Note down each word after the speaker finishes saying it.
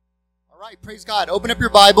right, praise God. Open up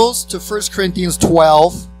your Bibles to 1 Corinthians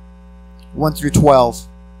 12, 1 through 12.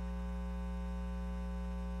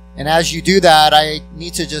 And as you do that, I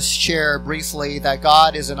need to just share briefly that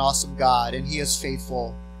God is an awesome God and He is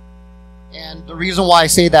faithful. And the reason why I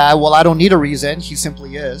say that, well, I don't need a reason. He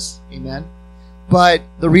simply is. Amen. But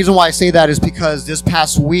the reason why I say that is because this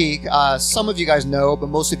past week, some of you guys know, but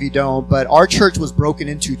most of you don't, but our church was broken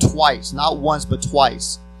into twice. Not once, but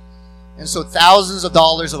twice. And so thousands of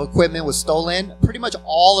dollars of equipment was stolen. Pretty much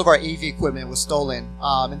all of our AV equipment was stolen.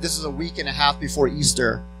 And this is a week and a half before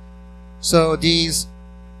Easter. So these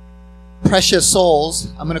precious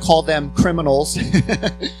souls, I'm going to call them criminals,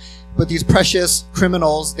 but these precious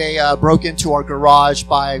criminals, they broke into our garage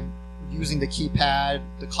by using the keypad.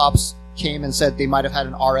 The cops came and said they might have had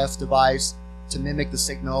an RF device to mimic the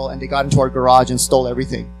signal, and they got into our garage and stole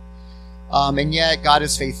everything. And yet God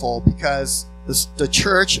is faithful because the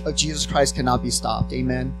church of Jesus Christ cannot be stopped.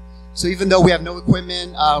 Amen. So even though we have no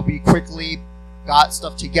equipment, we quickly got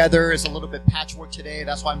stuff together. It's a little bit patchwork today.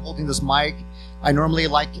 That's why I'm holding this mic. I normally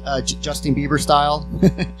like Justin Bieber style,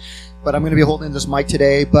 but I'm going to be holding this mic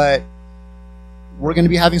today. But we're going to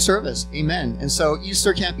be having service. Amen. And so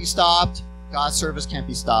Easter can't be stopped. God's service can't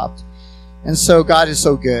be stopped. And so God is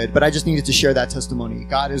so good. But I just needed to share that testimony.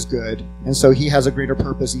 God is good. And so He has a greater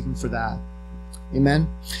purpose even for that. Amen.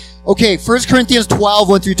 Okay, 1 Corinthians 12,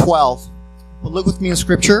 1 through 12. But look with me in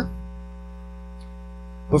Scripture.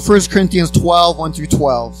 But 1 Corinthians 12, 1 through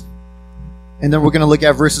 12. And then we're going to look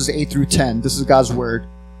at verses 8 through 10. This is God's Word.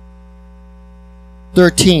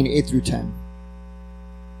 13, 8 through 10.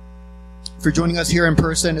 If you're joining us here in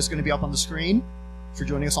person, it's going to be up on the screen. If you're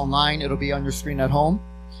joining us online, it'll be on your screen at home.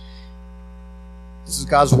 This is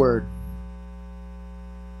God's Word.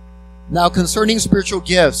 Now concerning spiritual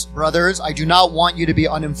gifts, brothers, I do not want you to be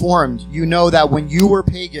uninformed. You know that when you were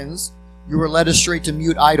pagans, you were led astray to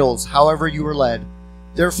mute idols, however you were led.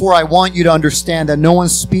 Therefore, I want you to understand that no one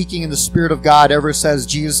speaking in the Spirit of God ever says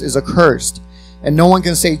Jesus is accursed, and no one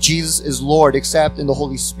can say Jesus is Lord except in the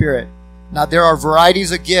Holy Spirit. Now there are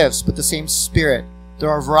varieties of gifts, but the same Spirit. There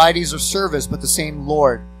are varieties of service, but the same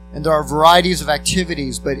Lord. And there are varieties of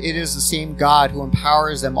activities, but it is the same God who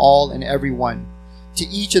empowers them all and everyone. To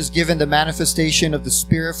each is given the manifestation of the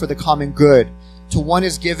Spirit for the common good. To one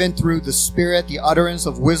is given through the Spirit the utterance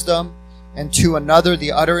of wisdom, and to another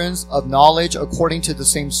the utterance of knowledge according to the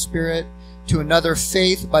same Spirit, to another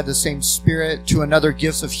faith by the same Spirit, to another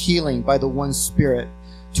gifts of healing by the one Spirit,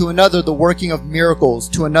 to another the working of miracles,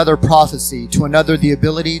 to another prophecy, to another the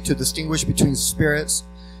ability to distinguish between spirits,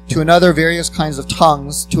 to another various kinds of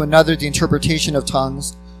tongues, to another the interpretation of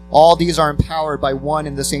tongues. All these are empowered by one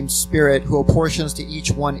and the same Spirit, who apportions to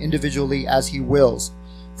each one individually as He wills.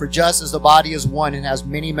 For just as the body is one and has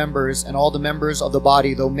many members, and all the members of the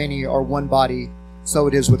body, though many, are one body, so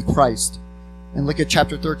it is with Christ. And look at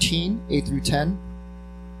chapter 13, 8 through 10.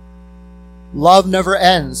 Love never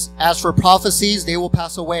ends. As for prophecies, they will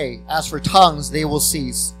pass away. As for tongues, they will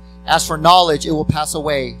cease. As for knowledge, it will pass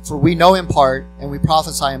away. For we know in part, and we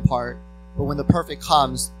prophesy in part. But when the perfect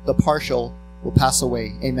comes, the partial will pass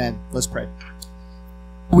away. Amen. Let's pray.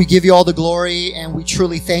 We give you all the glory, and we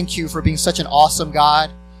truly thank you for being such an awesome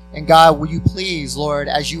God. And God, will you please, Lord,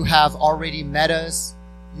 as you have already met us,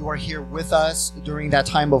 you are here with us during that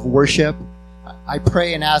time of worship. I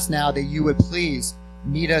pray and ask now that you would please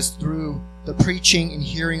meet us through the preaching and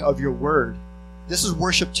hearing of your word. This is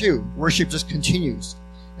worship too. Worship just continues.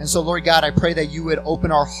 And so, Lord God, I pray that you would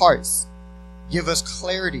open our hearts, give us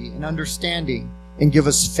clarity and understanding, and give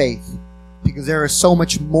us faith. Because there is so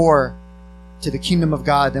much more to the kingdom of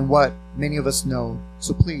God than what many of us know.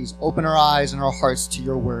 So please open our eyes and our hearts to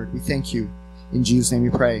your word. We thank you. In Jesus' name we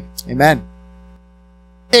pray. Amen.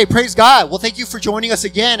 Hey, praise God. Well, thank you for joining us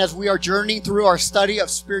again as we are journeying through our study of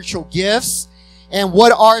spiritual gifts. And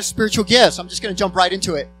what are spiritual gifts? I'm just going to jump right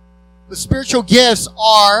into it. The spiritual gifts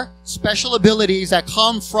are special abilities that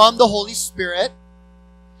come from the Holy Spirit,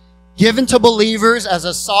 given to believers as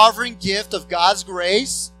a sovereign gift of God's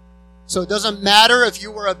grace. So it doesn't matter if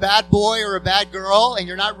you were a bad boy or a bad girl and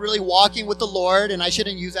you're not really walking with the Lord, and I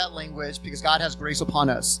shouldn't use that language because God has grace upon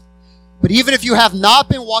us. But even if you have not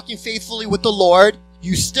been walking faithfully with the Lord,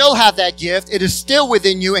 you still have that gift. It is still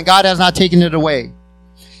within you, and God has not taken it away.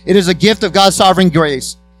 It is a gift of God's sovereign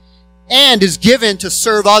grace and is given to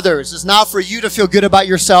serve others. It's not for you to feel good about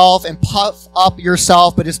yourself and puff up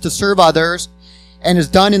yourself, but it's to serve others, and is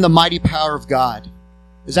done in the mighty power of God.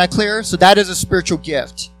 Is that clear? So that is a spiritual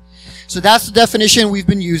gift. So that's the definition we've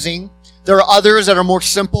been using. There are others that are more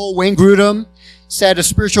simple. Wayne Grudem said a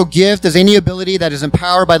spiritual gift is any ability that is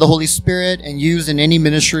empowered by the Holy Spirit and used in any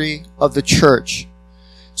ministry of the church.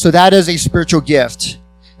 So that is a spiritual gift.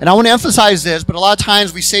 And I want to emphasize this, but a lot of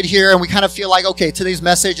times we sit here and we kind of feel like, okay, today's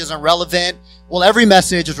message isn't relevant. Well, every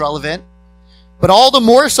message is relevant. But all the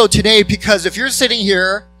more so today, because if you're sitting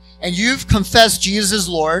here and you've confessed Jesus as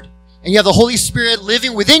Lord, and you have the Holy Spirit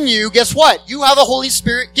living within you, guess what? You have a Holy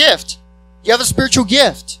Spirit gift. You have a spiritual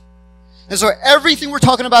gift. And so everything we're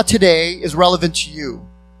talking about today is relevant to you.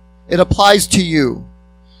 It applies to you.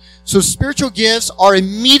 So spiritual gifts are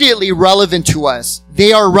immediately relevant to us.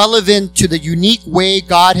 They are relevant to the unique way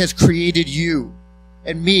God has created you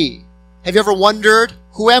and me. Have you ever wondered,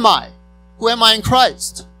 who am I? Who am I in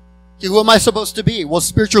Christ? Who am I supposed to be? Well,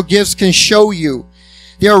 spiritual gifts can show you.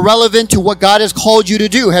 They are relevant to what God has called you to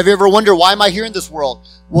do. Have you ever wondered, why am I here in this world?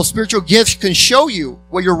 Well, spiritual gifts can show you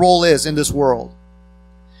what your role is in this world.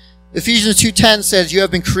 Ephesians 2:10 says, you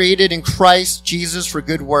have been created in Christ Jesus for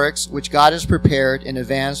good works, which God has prepared in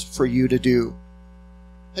advance for you to do.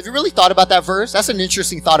 Have you really thought about that verse? That's an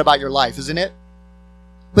interesting thought about your life, isn't it?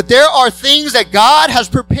 But there are things that God has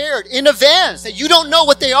prepared in advance that you don't know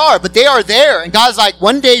what they are, but they are there. And God's like,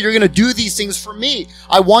 one day you're going to do these things for me.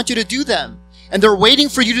 I want you to do them. And they're waiting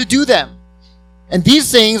for you to do them. And these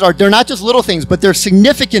things they're not just little things, but they're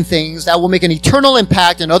significant things that will make an eternal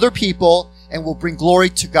impact in other people and will bring glory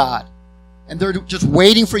to God. And they're just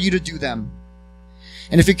waiting for you to do them.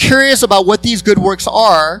 And if you're curious about what these good works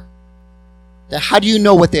are, then how do you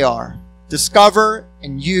know what they are? Discover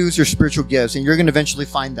and use your spiritual gifts, and you're going to eventually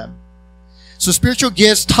find them. So spiritual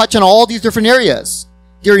gifts touch on all these different areas.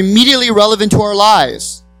 They're immediately relevant to our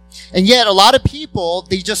lives. And yet, a lot of people,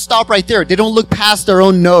 they just stop right there. They don't look past their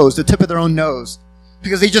own nose, the tip of their own nose.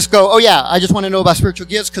 Because they just go, oh yeah, I just want to know about spiritual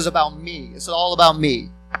gifts because about me. It's all about me.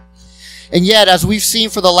 And yet, as we've seen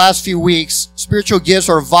for the last few weeks, spiritual gifts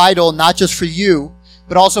are vital not just for you,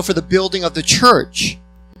 but also for the building of the church.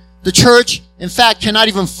 The church, in fact, cannot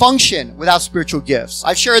even function without spiritual gifts.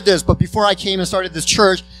 I've shared this, but before I came and started this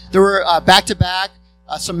church, there were back-to-back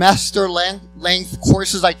semester length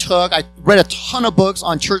courses I took. I read a ton of books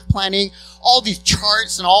on church planning, all these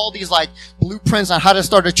charts and all these like blueprints on how to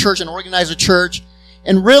start a church and organize a church.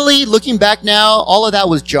 And really, looking back now, all of that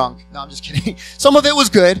was junk. No, I'm just kidding. Some of it was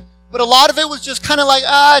good, but a lot of it was just kind of like,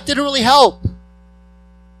 it didn't really help.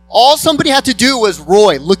 All somebody had to do was,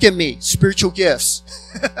 Roy, look at me, spiritual gifts.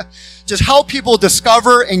 Just help people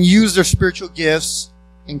discover and use their spiritual gifts,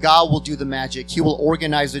 and God will do the magic. He will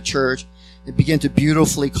organize the church and begin to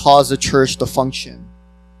beautifully cause the church to function.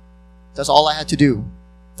 That's all I had to do.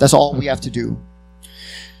 That's all we have to do.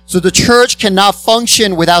 So the church cannot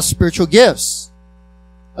function without spiritual gifts.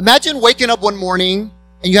 Imagine waking up one morning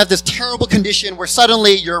and you have this terrible condition where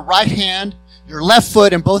suddenly your right hand, your left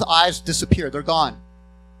foot, and both eyes disappear. They're gone.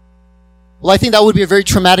 Well, I think that would be a very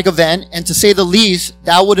traumatic event, and to say the least,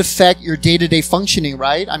 that would affect your day-to-day functioning,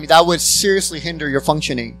 right? I mean, that would seriously hinder your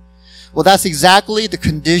functioning. Well, that's exactly the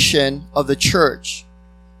condition of the church.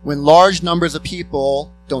 When large numbers of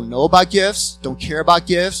people don't know about gifts, don't care about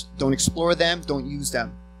gifts, don't explore them, don't use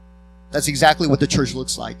them. That's exactly what the church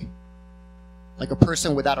looks like. Like a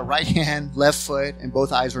person without a right hand, left foot, and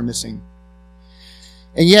both eyes are missing.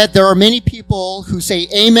 And yet, there are many people who say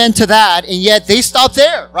amen to that, and yet they stop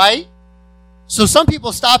there, right? So some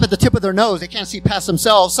people stop at the tip of their nose. They can't see past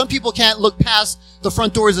themselves. Some people can't look past the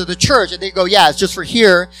front doors of the church, and they go, yeah, it's just for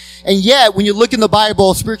here. And yet, when you look in the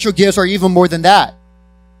Bible, spiritual gifts are even more than that.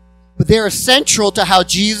 But they are central to how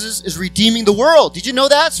Jesus is redeeming the world. Did you know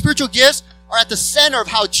that? Spiritual gifts are at the center of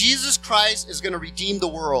how Jesus Christ is going to redeem the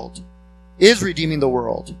world, is redeeming the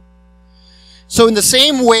world. So in the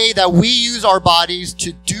same way that we use our bodies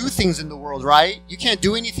to do things in the world, right? You can't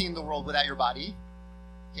do anything in the world without your body.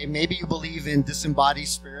 Okay, maybe you believe in disembodied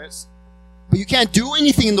spirits, but you can't do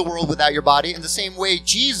anything in the world without your body. In the same way,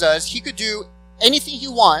 Jesus, he could do anything he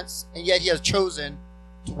wants, and yet he has chosen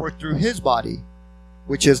to work through his body,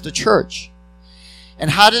 which is the church. And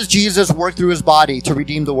how does Jesus work through his body to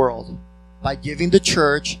redeem the world? By giving the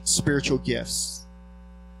church spiritual gifts.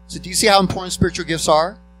 So do you see how important spiritual gifts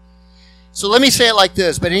are? So let me say it like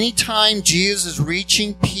this, but anytime Jesus is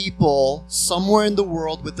reaching people somewhere in the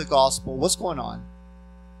world with the gospel, what's going on?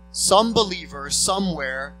 Some believer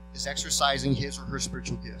somewhere is exercising his or her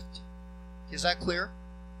spiritual gift. Is that clear?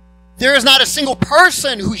 There is not a single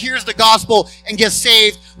person who hears the gospel and gets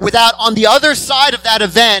saved without, on the other side of that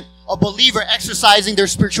event, a believer exercising their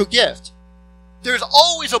spiritual gift. There's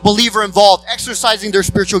always a believer involved exercising their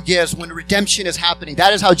spiritual gifts when redemption is happening.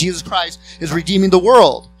 That is how Jesus Christ is redeeming the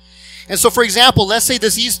world. And so, for example, let's say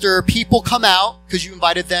this Easter, people come out because you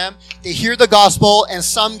invited them. They hear the gospel and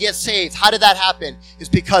some get saved. How did that happen? It's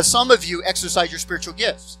because some of you exercise your spiritual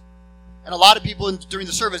gifts. And a lot of people during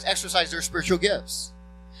the service exercise their spiritual gifts.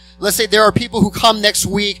 Let's say there are people who come next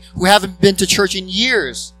week who haven't been to church in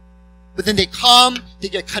years. But then they come, they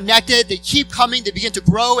get connected, they keep coming, they begin to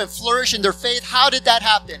grow and flourish in their faith. How did that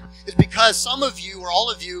happen? It's because some of you or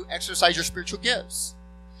all of you exercise your spiritual gifts.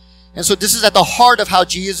 And so this is at the heart of how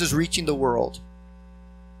Jesus is reaching the world.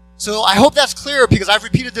 So I hope that's clear because I've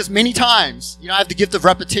repeated this many times. I have the gift of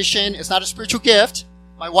repetition. It's not a spiritual gift.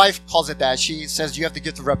 My wife calls it that. She says you have the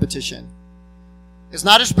gift of repetition. It's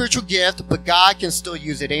not a spiritual gift, but God can still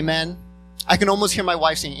use it. Amen. I can almost hear my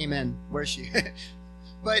wife saying amen. Where is she?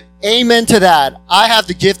 But amen to that. I have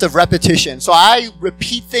the gift of repetition. So I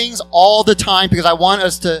repeat things all the time because I want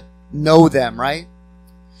us to know them, right?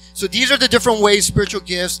 So these are the different ways spiritual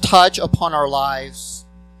gifts touch upon our lives.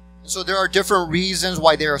 So there are different reasons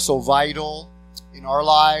why they are so vital in our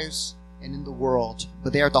lives and in the world.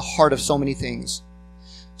 But they are at the heart of so many things.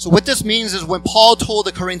 So what this means is when Paul told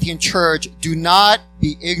the Corinthian church, do not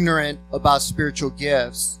be ignorant about spiritual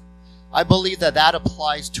gifts, I believe that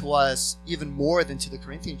applies to us even more than to the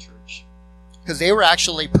Corinthian church. Because they were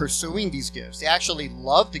actually pursuing these gifts. They actually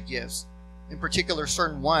loved the gifts, in particular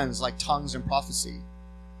certain ones like tongues and prophecy.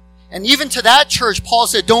 And even to that church, Paul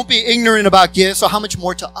said, don't be ignorant about gifts, so how much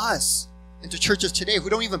more to us and to churches today who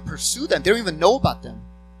don't even pursue them. They don't even know about them.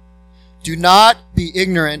 Do not be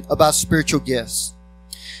ignorant about spiritual gifts.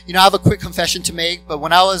 I have a quick confession to make, but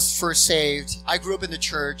when I was first saved, I grew up in the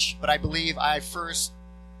church, but I believe I first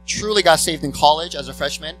truly got saved in college as a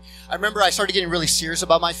freshman. I remember I started getting really serious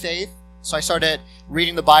about my faith. So I started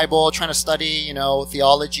reading the Bible, trying to study,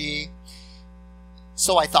 theology.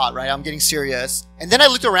 So I thought, right, I'm getting serious. And then I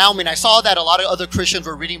looked around me and I saw that a lot of other Christians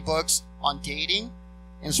were reading books on dating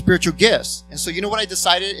and spiritual gifts. And so you know what I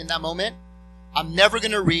decided in that moment? I'm never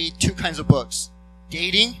going to read two kinds of books,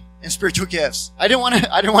 dating and spiritual gifts. I didn't want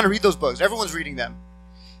to read those books. Everyone's reading them.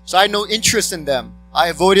 So I had no interest in them. I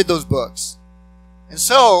avoided those books. And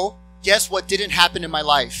so, guess what didn't happen in my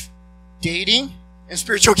life? Dating and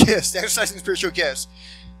spiritual gifts, exercising spiritual gifts.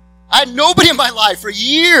 I had nobody in my life for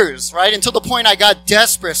years, right? Until the point I got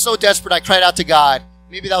desperate, so desperate I cried out to God.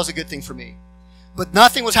 Maybe that was a good thing for me. But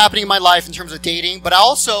nothing was happening in my life in terms of dating, but I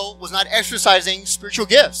also was not exercising spiritual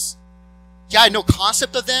gifts. I had no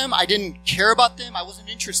concept of them. I didn't care about them. I wasn't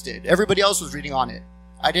interested. Everybody else was reading on it.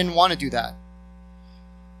 I didn't want to do that.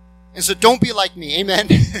 And so don't be like me. Amen.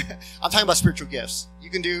 I'm talking about spiritual gifts. You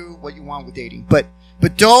can do what you want with dating. But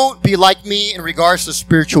don't be like me in regards to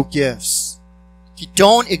spiritual gifts.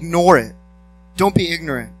 Don't ignore it. Don't be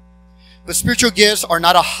ignorant. But spiritual gifts are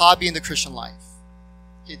not a hobby in the Christian life.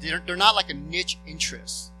 They're not like a niche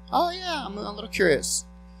interest. Oh yeah, I'm a little curious.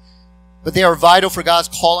 But they are vital for God's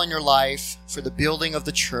call on your life, for the building of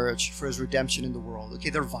the church, for His redemption in the world.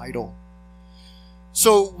 Okay, they're vital.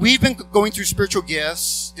 So we've been going through spiritual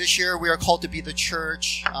gifts. This year we are called to be the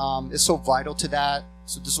church. It's so vital to that.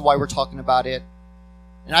 So this is why we're talking about it.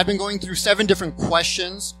 And I've been going through 7 different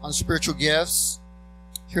questions on spiritual gifts.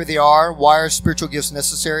 Here they are. Why are spiritual gifts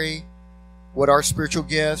necessary? What are spiritual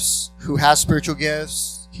gifts? Who has spiritual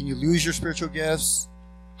gifts? Can you lose your spiritual gifts?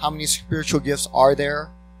 How many spiritual gifts are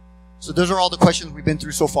there? So those are all the questions we've been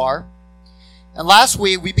through so far. And last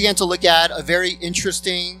week we began to look at a very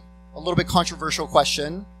interesting, a little bit controversial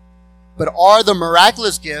question. But are the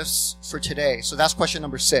miraculous gifts for today? So that's question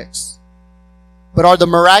number 6. But are the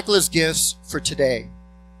miraculous gifts for today?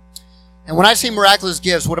 And when I say miraculous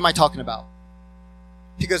gifts, what am I talking about?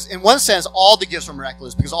 Because in one sense, all the gifts are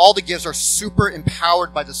miraculous because all the gifts are super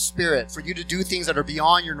empowered by the Spirit for you to do things that are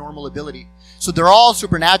beyond your normal ability. So they're all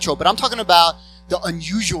supernatural, but I'm talking about the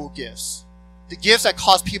unusual gifts. The gifts that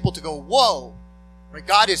cause people to go, whoa, right?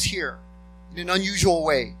 God is here in an unusual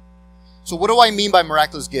way. So what do I mean by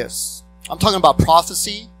miraculous gifts? I'm talking about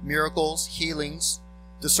prophecy, miracles, healings,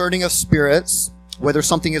 discerning of spirits, whether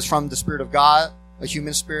something is from the Spirit of God, a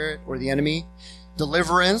human spirit, or the enemy.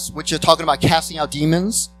 Deliverance, which is talking about casting out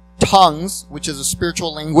demons. Tongues, which is a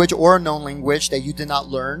spiritual language or a known language that you did not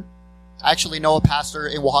learn. I actually know a pastor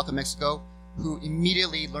in Oaxaca, Mexico, who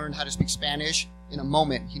immediately learned how to speak Spanish in a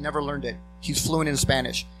moment. He never learned it. He's fluent in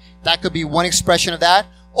Spanish. That could be one expression of that,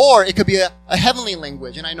 or it could be a heavenly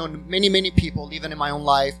language. And I know many, many people, even in my own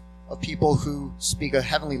life, of people who speak a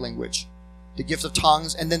heavenly language. The gift of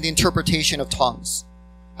tongues, and then the interpretation of tongues.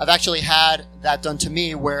 I've actually had that done to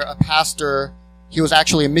me where a pastor, he was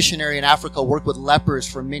actually a missionary in Africa, worked with lepers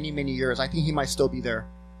for many, many years. I think he might still be there.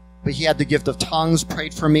 But he had the gift of tongues,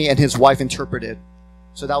 prayed for me, and his wife interpreted.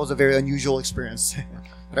 So that was a very unusual experience.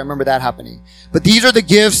 But I remember that happening. But these are the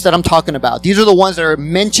gifts that I'm talking about. These are the ones that are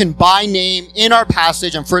mentioned by name in our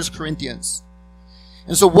passage in 1 Corinthians.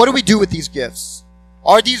 And so what do we do with these gifts?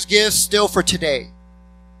 Are these gifts still for today?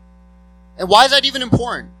 And why is that even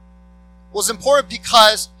important? Well, it's important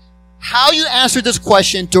because how you answer this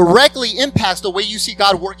question directly impacts the way you see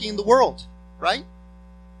God working in the world, right?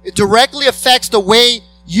 It directly affects the way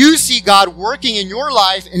you see God working in your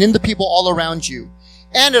life and in the people all around you.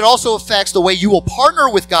 And it also affects the way you will partner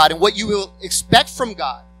with God and what you will expect from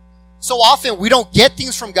God. So often we don't get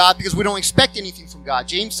things from God because we don't expect anything from God.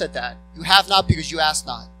 James said that. You have not because you ask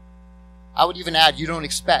not. I would even add, you don't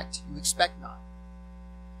expect. You expect not.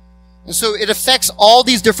 And so it affects all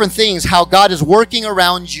these different things, how God is working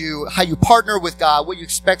around you, how you partner with God, what you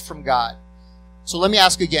expect from God. So let me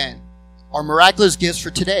ask again, are miraculous gifts for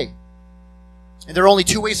today? And there are only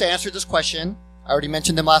two ways to answer this question. I already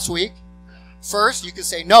mentioned them last week. First, you can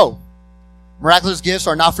say, no, miraculous gifts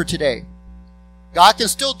are not for today. God can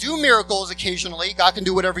still do miracles occasionally. God can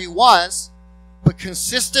do whatever he wants. But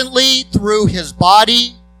consistently through his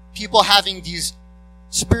body, people having these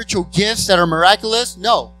spiritual gifts that are miraculous,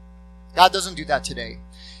 no. God doesn't do that today.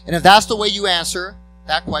 And if that's the way you answer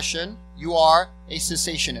that question, you are a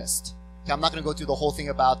cessationist. Okay, I'm not going to go through the whole thing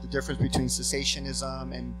about the difference between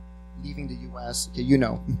cessationism and leaving the U.S. Okay, you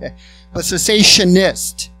know. But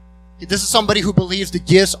cessationist. Okay, this is somebody who believes the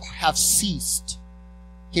gifts have ceased.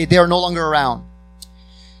 Okay, they are no longer around.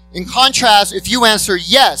 In contrast, if you answer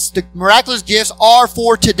yes, the miraculous gifts are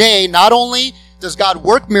for today, not only does God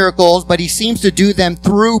work miracles, but he seems to do them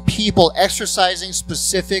through people exercising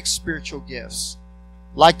specific spiritual gifts,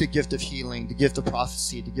 like the gift of healing, the gift of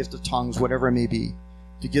prophecy, the gift of tongues, whatever it may be,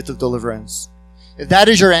 the gift of deliverance. If that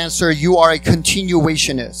is your answer, you are a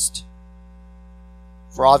continuationist.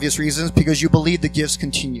 For obvious reasons, because you believe the gifts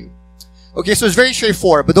continue. Okay, so it's very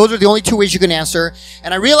straightforward, but those are the only two ways you can answer.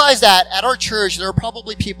 And I realize that at our church, there are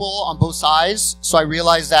probably people on both sides. So I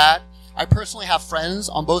realize that. I personally have friends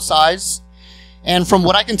on both sides. And from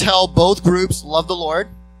what I can tell, both groups love the Lord.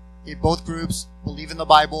 Okay, both groups believe in the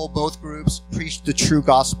Bible. Both groups preach the true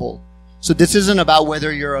gospel. So this isn't about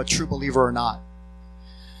whether you're a true believer or not.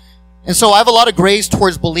 And so I have a lot of grace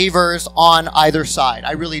towards believers on either side.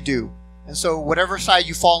 I really do. And so whatever side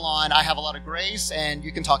you fall on, I have a lot of grace and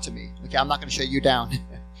you can talk to me. Okay, I'm not going to shut you down.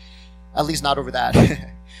 At least not over that.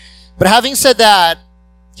 But having said that,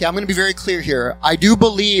 okay, I'm going to be very clear here. I do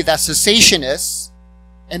believe that cessationists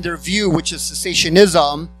and their view, which is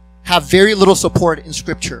cessationism, have very little support in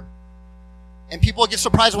Scripture. And people get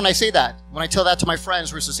surprised when I say that, when I tell that to my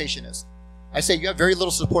friends who are cessationists. I say, you have very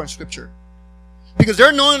little support in Scripture. Because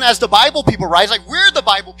they're known as the Bible people, right? It's like, we're the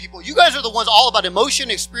Bible people. You guys are the ones all about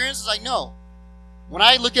emotion, experiences. I know. When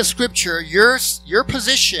I look at Scripture, your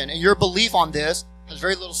position and your belief on this has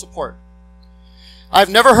very little support. I've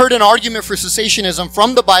never heard an argument for cessationism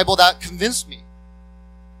from the Bible that convinced me.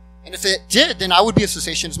 And if it did, then I would be a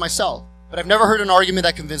cessationist myself. But I've never heard an argument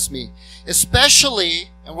that convinced me. Especially,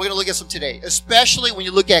 and we're going to look at some today, especially when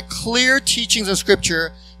you look at clear teachings in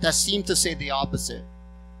Scripture that seem to say the opposite.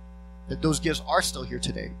 That those gifts are still here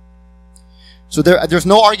today. So there's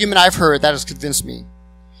no argument I've heard that has convinced me.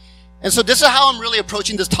 And so this is how I'm really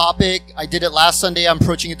approaching this topic. I did it last Sunday. I'm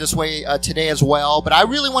approaching it this way today as well. But I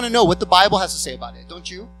really want to know what the Bible has to say about it, don't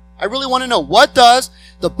you? I really want to know, what does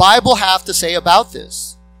the Bible have to say about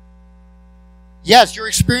this? Yes, your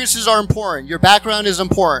experiences are important. Your background is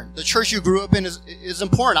important. The church you grew up in is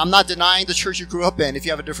important. I'm not denying the church you grew up in if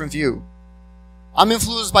you have a different view. I'm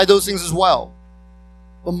influenced by those things as well.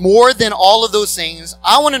 But more than all of those things,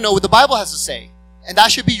 I want to know what the Bible has to say. And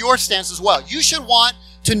that should be your stance as well. You should want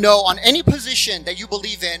to know on any position that you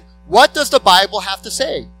believe in, what does the Bible have to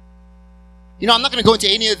say? You know, I'm not going to go into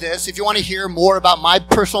any of this. If you want to hear more about my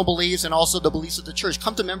personal beliefs and also the beliefs of the church,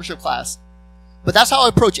 come to membership class. But that's how I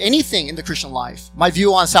approach anything in the Christian life. My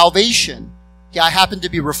view on salvation. Yeah, I happen to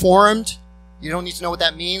be Reformed. You don't need to know what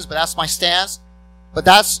that means, but that's my stance. But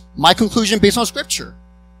that's my conclusion based on Scripture.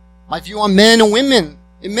 My view on men and women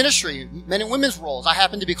in ministry, men and women's roles. I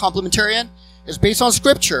happen to be complementarian. It's based on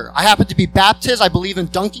Scripture. I happen to be Baptist. I believe in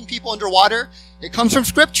dunking people underwater. It comes from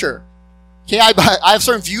Scripture. Okay, I have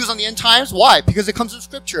certain views on the end times. Why? Because it comes from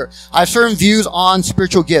Scripture. I have certain views on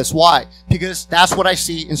spiritual gifts. Why? Because that's what I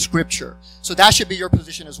see in Scripture. So that should be your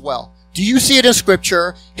position as well. Do you see it in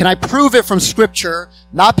Scripture? Can I prove it from Scripture?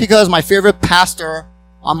 Not because my favorite pastor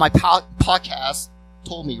on my podcast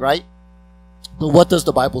told me, right? But what does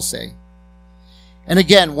the Bible say? And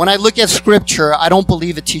again, when I look at Scripture, I don't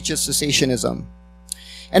believe it teaches cessationism.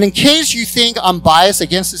 And in case you think I'm biased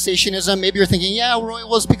against cessationism, maybe you're thinking, yeah, Roy,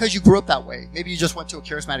 well, it's because you grew up that way. Maybe you just went to a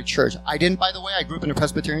charismatic church. I didn't, by the way. I grew up in a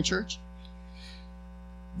Presbyterian church.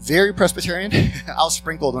 Very Presbyterian. I was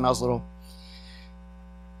sprinkled when I was little.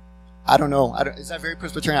 I don't know. Is that very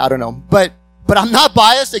Presbyterian? I don't know. But I'm not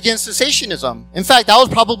biased against cessationism. In fact, that was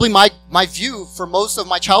probably my view for most of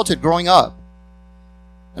my childhood growing up.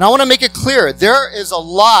 And I want to make it clear, there is a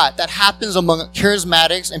lot that happens among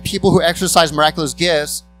charismatics and people who exercise miraculous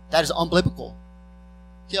gifts that is unbiblical.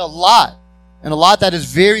 Okay, a lot. And a lot that is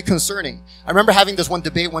very concerning. I remember having this one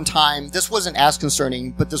debate one time. This wasn't as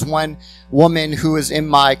concerning, but this one woman who is in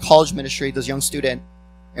my college ministry, this young student,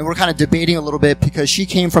 and we're kind of debating a little bit because she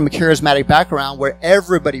came from a charismatic background where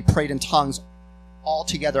everybody prayed in tongues all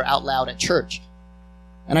together out loud at church.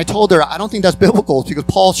 And I told her, I don't think that's biblical because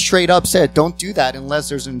Paul straight up said, don't do that unless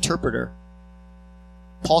there's an interpreter.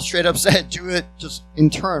 Paul straight up said, do it just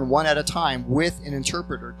in turn, one at a time, with an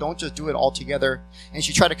interpreter. Don't just do it all together. And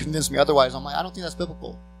she tried to convince me otherwise. I'm like, I don't think that's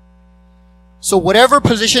biblical. So whatever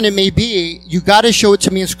position it may be, you got to show it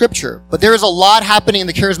to me in Scripture. But there is a lot happening in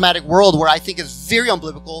the charismatic world where I think is very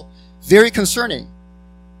unbiblical, very concerning.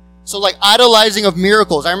 So like idolizing of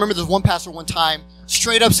miracles. I remember this one pastor one time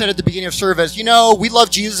straight up said at the beginning of service, we love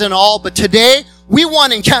Jesus and all, but today we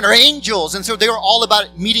want to encounter angels. And so they were all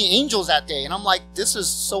about meeting angels that day. And I'm like, this is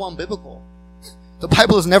so unbiblical. The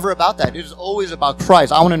Bible is never about that. It is always about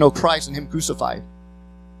Christ. I want to know Christ and Him crucified.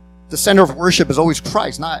 The center of worship is always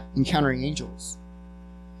Christ, not encountering angels.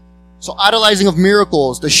 So idolizing of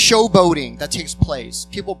miracles, the showboating that takes place,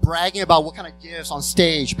 people bragging about what kind of gifts on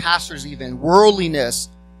stage, pastors even, worldliness,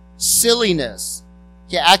 silliness,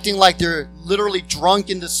 acting like they're literally drunk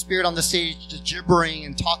in the spirit on the stage, just gibbering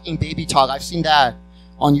and talking baby talk. I've seen that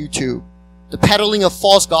on YouTube. The peddling of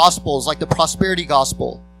false gospels like the prosperity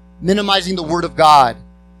gospel, minimizing the word of God.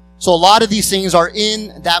 So a lot of these things are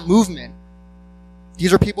in that movement.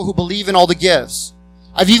 These are people who believe in all the gifts.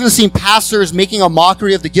 I've even seen pastors making a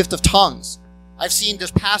mockery of the gift of tongues. I've seen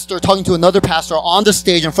this pastor talking to another pastor on the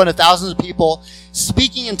stage in front of thousands of people,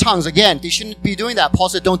 speaking in tongues. Again, they shouldn't be doing that. Paul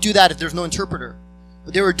said, don't do that if there's no interpreter.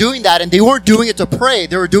 But they were doing that, and they weren't doing it to pray.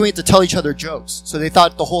 They were doing it to tell each other jokes. So they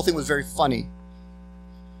thought the whole thing was very funny.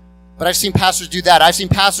 But I've seen pastors do that. I've seen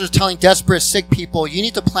pastors telling desperate, sick people, you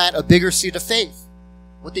need to plant a bigger seed of faith.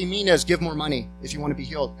 What they mean is give more money. If you want to be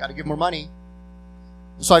healed, got to give more money.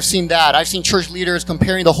 So I've seen that. I've seen church leaders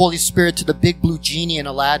comparing the Holy Spirit to the big blue genie in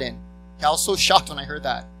Aladdin. I was so shocked when I heard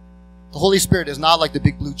that. The Holy Spirit is not like the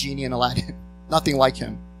big blue genie in Aladdin. Nothing like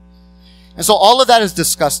Him. And so all of that is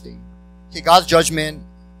disgusting. Okay, God's judgment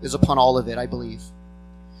is upon all of it, I believe.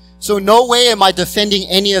 So no way am I defending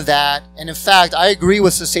any of that. And in fact, I agree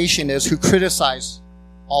with cessationists who criticize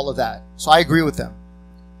all of that. So I agree with them.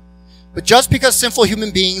 But just because sinful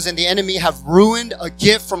human beings and the enemy have ruined a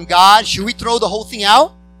gift from God, should we throw the whole thing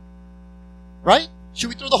out? Right? Should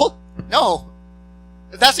we throw the whole... No.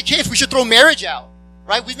 If that's the case, we should throw marriage out.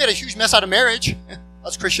 Right? We've made a huge mess out of marriage,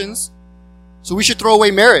 us Christians. So we should throw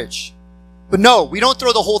away marriage. But no, we don't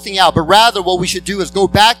throw the whole thing out, but rather what we should do is go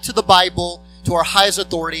back to the Bible, to our highest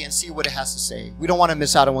authority, and see what it has to say. We don't want to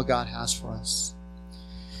miss out on what God has for us.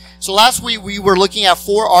 So last week we were looking at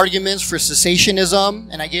 4 arguments for cessationism,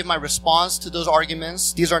 and I gave my response to those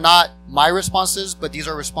arguments. These are not my responses, but these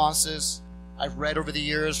are responses I've read over the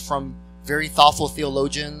years from very thoughtful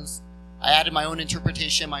theologians. I added my own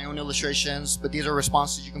interpretation, my own illustrations, but these are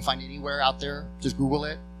responses you can find anywhere out there. Just Google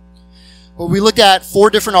it. But we looked at 4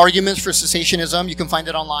 different arguments for cessationism. You can find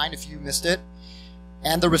it online if you missed it.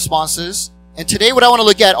 And the responses. And today what I want to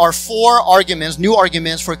look at are 4 arguments, new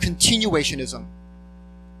arguments for continuationism.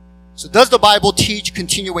 So does the Bible teach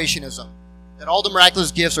continuationism? That all the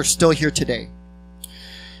miraculous gifts are still here today?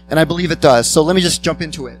 And I believe it does. So let me just jump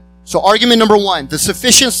into it. So argument number 1, the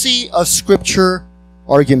sufficiency of Scripture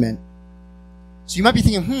argument. So you might be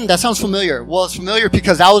thinking, that sounds familiar. Well, it's familiar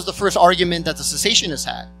because that was the first argument that the cessationists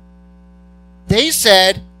had. They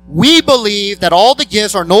said, we believe that all the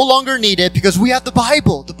gifts are no longer needed because we have the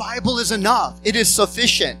Bible. The Bible is enough. It is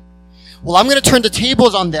sufficient. Well, I'm going to turn the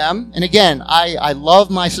tables on them. And again, I love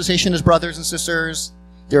my cessationist brothers and sisters.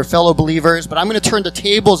 They're fellow believers. But I'm going to turn the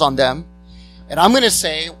tables on them. And I'm going to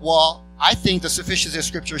say, well, I think the sufficiency of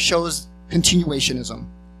Scripture shows continuationism.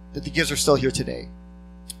 That the gifts are still here today.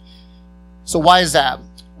 So why is that?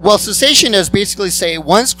 Well, cessationists basically say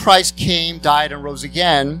once Christ came, died, and rose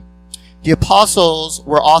again, the apostles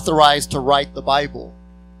were authorized to write the Bible.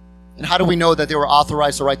 And how do we know that they were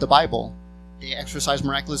authorized to write the Bible? They exercised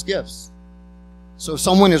miraculous gifts. So if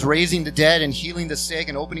someone is raising the dead and healing the sick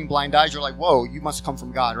and opening blind eyes, you're like, whoa, you must come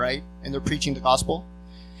from God, right? And they're preaching the gospel.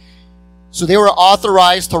 So they were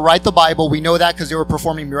authorized to write the Bible. We know that because they were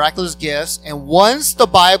performing miraculous gifts. And once the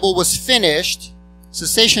Bible was finished,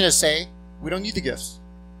 cessationists say, we don't need the gifts.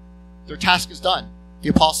 Their task is done. The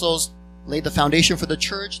apostles laid the foundation for the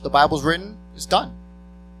church. The Bible's written. It's done.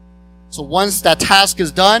 So once that task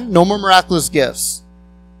is done, no more miraculous gifts.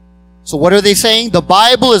 So what are they saying? The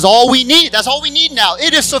Bible is all we need. That's all we need now.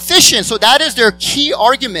 It is sufficient. So that is their key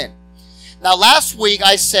argument. Now, last week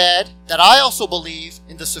I said that I also believe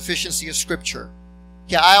in the sufficiency of Scripture.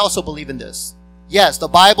 Yeah, I also believe in this. Yes, the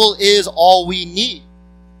Bible is all we need,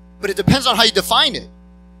 but it depends on how you define it.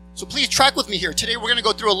 So please track with me here. Today we're going to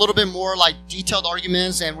go through a little bit more like detailed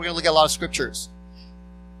arguments, and we're going to look at a lot of scriptures.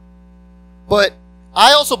 But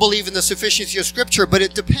I also believe in the sufficiency of Scripture, but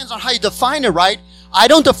it depends on how you define it, right? I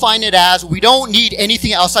don't define it as we don't need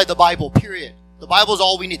anything outside the Bible, period. The Bible is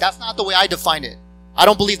all we need. That's not the way I define it. I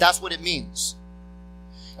don't believe that's what it means.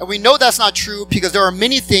 And we know that's not true because there are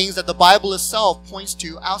many things that the Bible itself points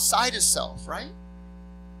to outside itself, right?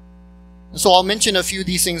 And so I'll mention a few of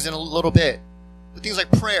these things in a little bit. But things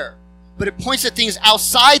like prayer. But it points to things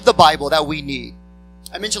outside the Bible that we need.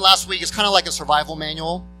 I mentioned last week, it's kind of like a survival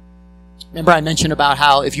manual. Remember I mentioned about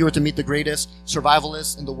how if you were to meet the greatest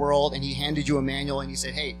survivalist in the world and he handed you a manual and he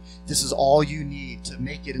said, hey, this is all you need to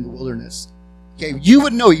make it in the wilderness. Okay, you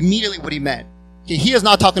would know immediately what he meant. Okay, he is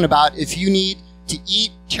not talking about if you need to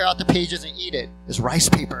eat, tear out the pages and eat it. It's rice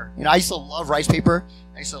paper. You know, I used to love rice paper.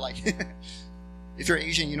 I used to like, if you're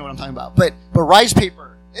Asian, you know what I'm talking about. But rice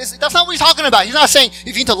paper, that's not what he's talking about. He's not saying if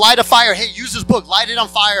you need to light a fire, hey, use this book, light it on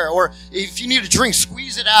fire. Or if you need a drink,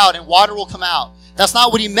 squeeze it out and water will come out. That's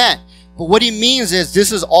not what he meant. But what he means is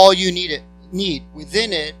this is all you need.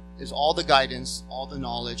 Within it is all the guidance, all the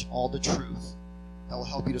knowledge, all the truth that will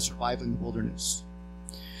help you to survive in the wilderness.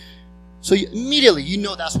 So immediately, you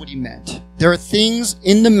know that's what he meant. There are things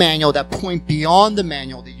in the manual that point beyond the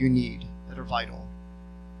manual that you need, that are vital.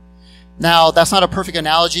 Now, that's not a perfect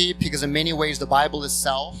analogy because in many ways the Bible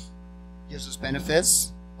itself gives us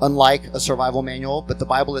benefits, unlike a survival manual, but the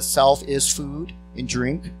Bible itself is food and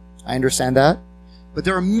drink. I understand that. But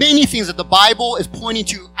there are many things that the Bible is pointing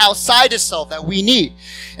to outside itself that we need.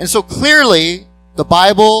 And so clearly, the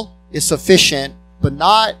Bible is sufficient, but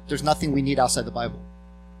there's nothing we need outside the Bible.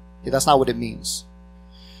 Okay, that's not what it means.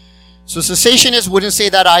 So cessationists wouldn't say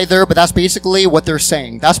that either, but that's basically what they're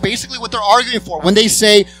saying. That's basically what they're arguing for when they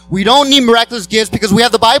say, we don't need miraculous gifts because we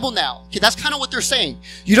have the Bible now. Okay, that's kind of what they're saying.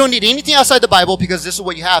 You don't need anything outside the Bible because this is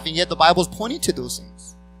what you have, and yet the Bible is pointing to those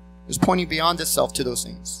things. It's pointing beyond itself to those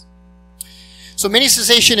things. So many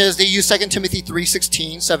cessationists, they use 2 Timothy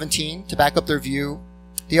 3:16, 17 to back up their view.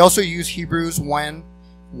 They also use Hebrews 1:1.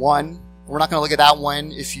 We're not going to look at that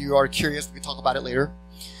one. If you are curious, we can talk about it later.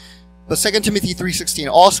 But 2 Timothy 3:16,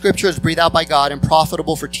 all scripture is breathed out by God and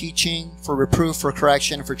profitable for teaching, for reproof, for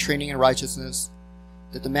correction, for training in righteousness,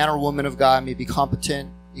 that the man or woman of God may be competent,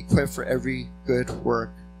 equipped for every good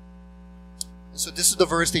work. And so this is the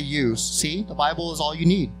verse they use. See, the Bible is all you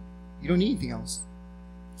need. You don't need anything else.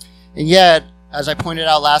 And yet, as I pointed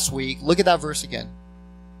out last week, look at that verse again.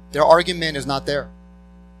 Their argument is not there.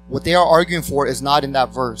 What they are arguing for is not in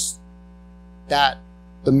that verse. That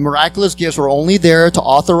the miraculous gifts were only there to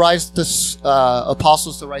authorize the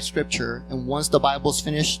apostles to write scripture, and once the Bible's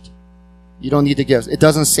finished, you don't need the gifts. It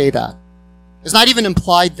doesn't say that. It's not even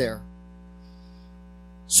implied there.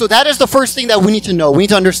 So that is the first thing that we need to know. We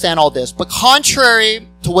need to understand all this. But contrary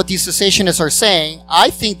to what these cessationists are saying, I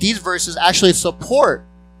think these verses actually support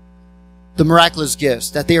the miraculous gifts,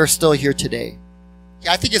 that they are still here today.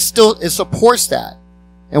 I think it supports that.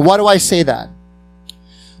 And why do I say that?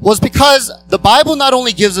 Well, it's because the Bible not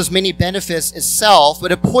only gives us many benefits itself,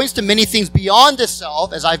 but it points to many things beyond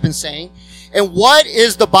itself, as I've been saying. And what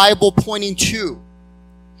is the Bible pointing to?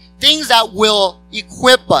 Things that will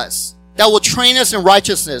equip us, that will train us in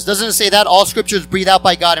righteousness. Doesn't it say that? All scripture is breathed out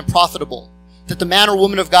by God and profitable, that the man or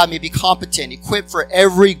woman of God may be competent, equipped for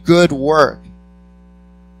every good work.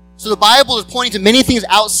 So the Bible is pointing to many things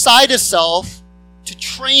outside itself to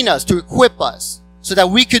train us, to equip us, so that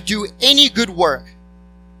we could do any good work.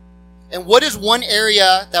 And what is one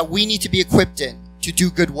area that we need to be equipped in to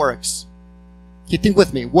do good works? Okay, think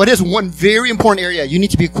with me. What is one very important area you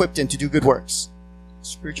need to be equipped in to do good works?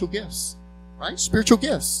 Spiritual gifts, right? Spiritual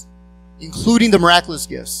gifts, including the miraculous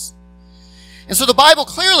gifts. And so the Bible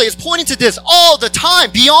clearly is pointing to this all the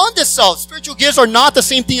time, beyond itself. Spiritual gifts are not the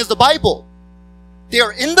same thing as the Bible. They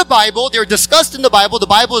are in the Bible. They are discussed in the Bible. The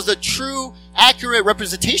Bible is the true, accurate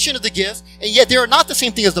representation of the gifts. And yet they are not the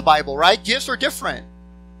same thing as the Bible, right? Gifts are different.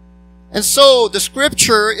 And so the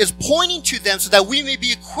scripture is pointing to them so that we may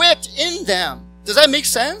be equipped in them. Does that make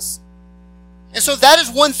sense? And so that is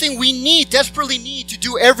one thing we desperately need to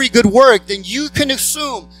do every good work. Then you can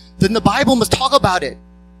assume that the Bible must talk about it.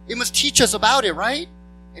 It must teach us about it, right?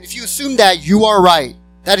 And if you assume that, you are right.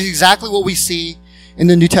 That is exactly what we see in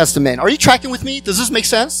the New Testament. Are you tracking with me? Does this make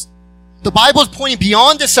sense? The Bible is pointing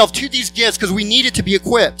beyond itself to these gifts because we need it to be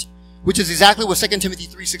equipped, which is exactly what 2 Timothy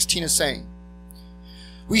 3:16 is saying.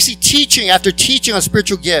 We see teaching after teaching on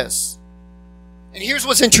spiritual gifts. And here's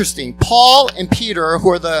what's interesting. Paul and Peter, who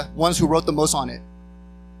are the ones who wrote the most on it,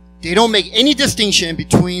 they don't make any distinction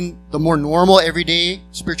between the more normal, everyday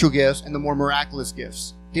spiritual gifts and the more miraculous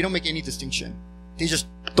gifts. They don't make any distinction. They just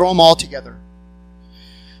throw them all together.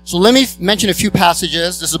 So let me mention a few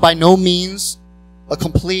passages. This is by no means a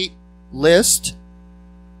complete list,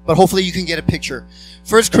 but hopefully you can get a picture.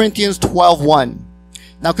 1 Corinthians 12:1.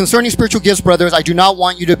 Now concerning spiritual gifts, brothers, I do not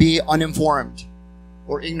want you to be uninformed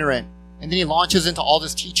or ignorant. And then he launches into all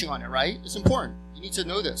this teaching on it, right? It's important. You need to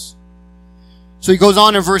know this. So he goes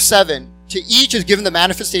on in verse 7. To each is given the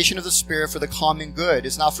manifestation of the Spirit for the common good.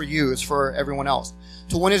 It's not for you, it's for everyone else.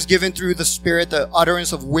 To one is given through the Spirit the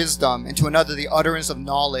utterance of wisdom, and to another the utterance of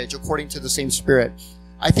knowledge according to the same Spirit.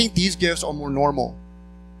 I think these gifts are more normal.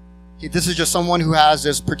 Okay, this is just someone who has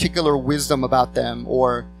this particular wisdom about them,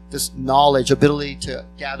 or this knowledge, ability to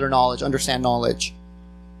gather knowledge, understand knowledge.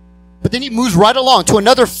 But then he moves right along to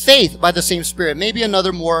another faith by the same Spirit. Maybe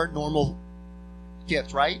another more normal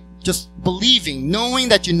gift, right? Just believing, knowing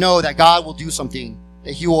that you know that God will do something,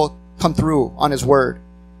 that he will come through on his word.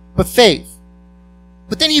 But faith.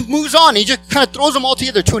 But then he moves on. He just kind of throws them all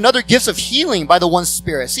together to another gift of healing by the one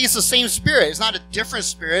Spirit. See, it's the same Spirit. It's not a different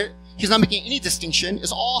Spirit. He's not making any distinction.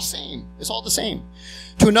 It's all same. It's all the same.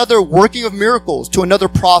 To another, working of miracles. To another,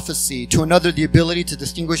 prophecy. To another, the ability to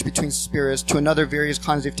distinguish between spirits. To another, various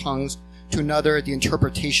kinds of tongues. To another, the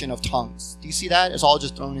interpretation of tongues. Do you see that? It's all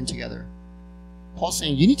just thrown in together. Paul's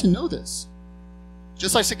saying, you need to know this.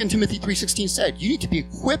 Just like 2 Timothy 3:16 said, you need to be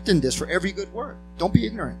equipped in this for every good work. Don't be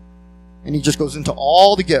ignorant. And he just goes into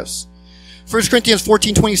all the gifts. 1 Corinthians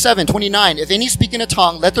 14:27, 29. If any speak in a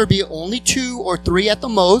tongue, let there be only 2 or 3 at the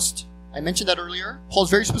most. I mentioned that earlier.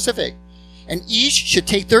 Paul's very specific. And each should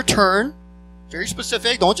take their turn. Very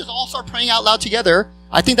specific. Don't just all start praying out loud together.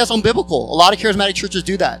 I think that's unbiblical. A lot of charismatic churches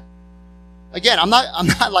do that. Again, I'm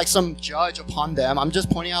not like some judge upon them. I'm just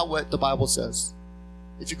pointing out what the Bible says.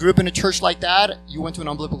 If you grew up in a church like that, you went to an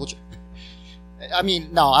unbiblical church. I mean,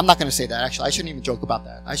 no, I'm not going to say that, actually. I shouldn't even joke about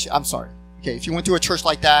that. I'm sorry. Okay, if you went to a church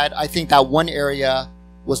like that, I think that one area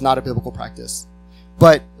was not a biblical practice.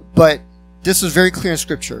 But this is very clear in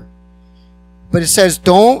Scripture. But it says,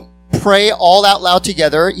 don't pray all out loud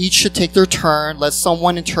together. Each should take their turn. Let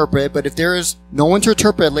someone interpret. But if there is no one to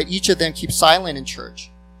interpret, let each of them keep silent in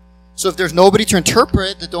church. So if there's nobody to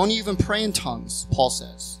interpret, then don't even pray in tongues, Paul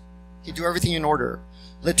says. You do everything in order.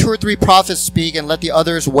 Let 2 or 3 prophets speak, and let the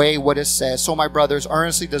others weigh what is said. So my brothers,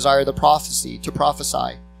 earnestly desire the prophecy, to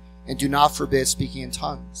prophesy, and do not forbid speaking in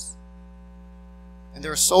tongues. And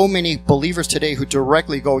there are so many believers today who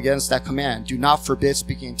directly go against that command. Do not forbid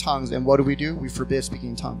speaking in tongues. And what do? We forbid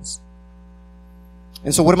speaking in tongues.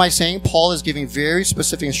 And so what am I saying? Paul is giving very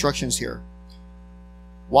specific instructions here.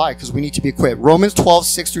 Why? Because we need to be equipped. Romans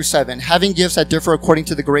 12:6-7. Having gifts that differ according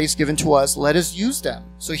to the grace given to us, let us use them.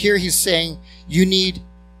 So here he's saying you need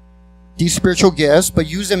these spiritual gifts, but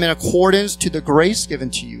use them in accordance to the grace given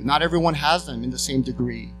to you. Not everyone has them in the same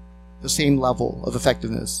degree, the same level of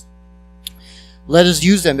effectiveness. Let us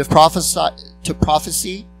use them. If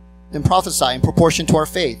prophecy, then prophesy in proportion to our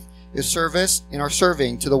faith. If service, in our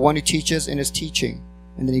serving, to the one who teaches in his teaching.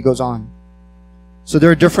 And then he goes on. So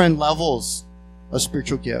there are different levels of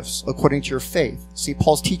spiritual gifts according to your faith. See,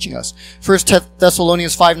 Paul's teaching us. 1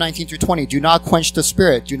 Thessalonians 5:19-20. Do not quench the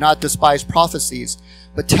spirit. Do not despise prophecies,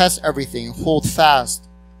 but test everything. Hold fast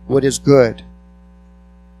what is good.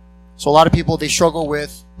 So a lot of people, they struggle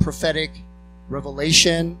with prophetic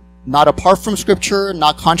revelation, not apart from Scripture,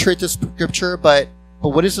 not contrary to Scripture, but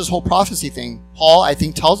what is this whole prophecy thing? Paul, I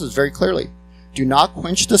think, tells us very clearly. Do not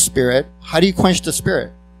quench the spirit. How do you quench the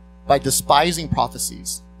spirit? By despising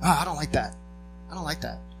prophecies. I don't like that. I don't like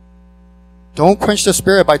that. Don't quench the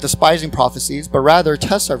spirit by despising prophecies, but rather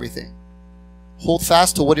test everything. Hold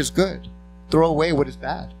fast to what is good. Throw away what is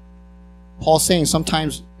bad. Paul's saying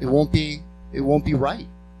sometimes it won't be right.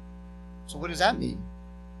 So what does that mean?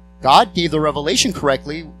 God gave the revelation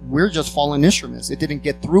correctly. We're just fallen instruments. It didn't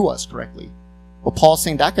get through us correctly. But Paul's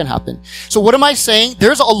saying that can happen. So what am I saying?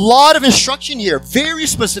 There's a lot of instruction here. Very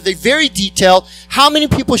specific, very detailed. How many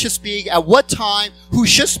people should speak, at what time, who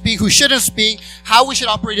should speak, who shouldn't speak, how we should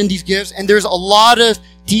operate in these gifts. And there's a lot of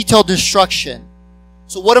detailed instruction.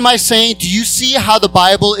 So what am I saying? Do you see how the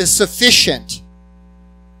Bible is sufficient?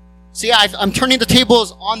 See, I'm turning the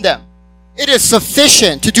tables on them. It is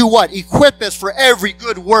sufficient to do what? Equip us for every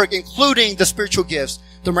good work, including the spiritual gifts,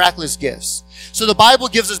 the miraculous gifts. So the Bible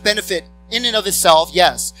gives us benefit in and of itself,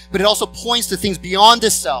 yes, but it also points to things beyond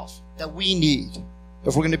itself that we need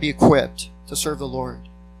if we're going to be equipped to serve the Lord.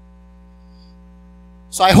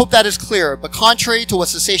 So I hope that is clear. But contrary to what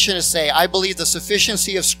cessationists say, I believe the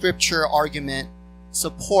sufficiency of Scripture argument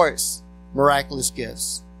supports miraculous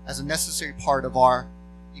gifts as a necessary part of our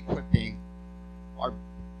equipping, our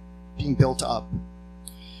being built up.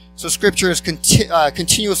 So Scripture is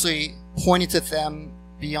continuously pointing to them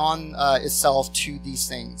beyond itself to these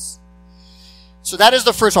things. So that is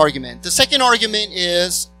the first argument. The second argument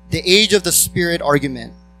is the age of the Spirit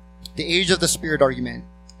argument. The age of the Spirit argument.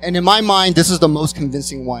 And in my mind, this is the most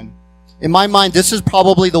convincing one. In my mind, this is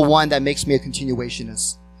probably the one that makes me a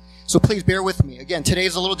continuationist. So please bear with me. Again, today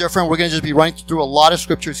is a little different. We're going to just be running through a lot of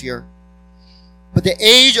scriptures here. But the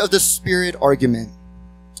age of the Spirit argument.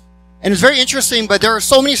 And it's very interesting, but there are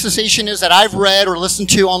so many cessationists that I've read or listened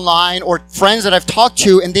to online or friends that I've talked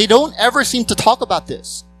to, and they don't ever seem to talk about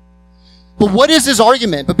this. But what is this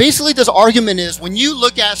argument? But basically this argument is when you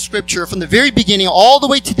look at scripture from the very beginning all the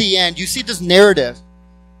way to the end, you see this narrative.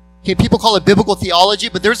 Okay, people call it biblical theology,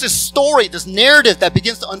 but there's this story, this narrative that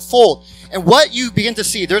begins to unfold. And what you begin to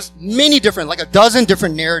see, there's many different, like a dozen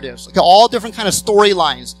different narratives, like all different kind of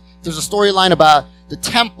storylines. There's a storyline about the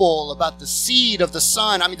temple, about the seed of the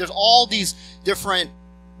son. I mean, there's all these different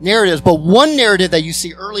narratives, but one narrative that you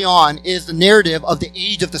see early on is the narrative of the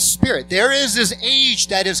age of the Spirit. There is this age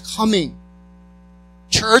that is coming.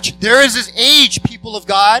 Church, there is this age, people of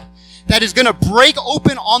God, that is going to break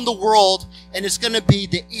open on the world, and it's going to be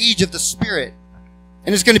the age of the Spirit.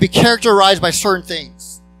 And it's going to be characterized by certain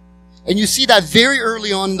things. And you see that very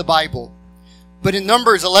early on in the Bible. But in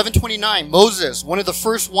Numbers 11:29, Moses, one of the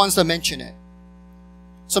first ones to mention it.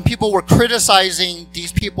 Some people were criticizing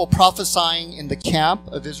these people prophesying in the camp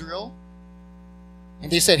of Israel.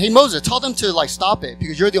 And they said, hey, Moses, tell them to stop it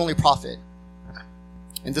because you're the only prophet.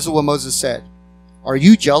 And this is what Moses said. Are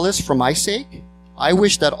you jealous for my sake? I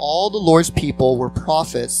wish that all the Lord's people were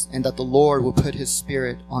prophets and that the Lord would put his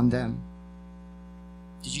Spirit on them.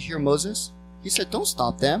 Did you hear Moses? He said, don't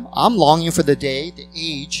stop them. I'm longing for the day, the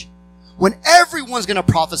age, when everyone's going to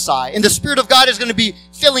prophesy and the Spirit of God is going to be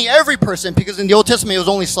filling every person, because in the Old Testament it was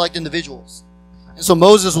only select individuals. And so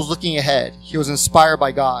Moses was looking ahead. He was inspired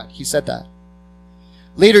by God. He said that.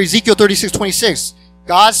 Later, Ezekiel 36:26,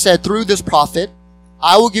 God said through this prophet,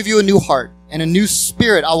 I will give you a new heart, and a new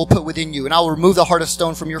spirit I will put within you, and I will remove the heart of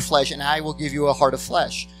stone from your flesh, and I will give you a heart of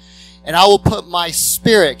flesh. And I will put my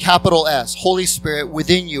Spirit, capital S, Holy Spirit,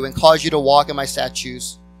 within you and cause you to walk in my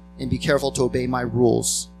statutes and be careful to obey my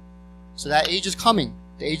rules. So that age is coming.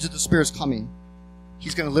 The age of the Spirit is coming.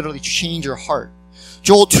 He's going to literally change your heart.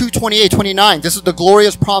 Joel 2:28-29, this is the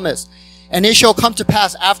glorious promise. And it shall come to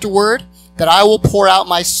pass afterward that I will pour out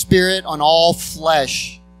my Spirit on all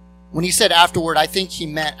flesh. When he said afterward, I think he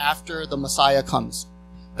meant after the Messiah comes.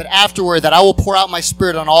 But afterward, that I will pour out my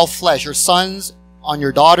Spirit on all flesh, your sons, on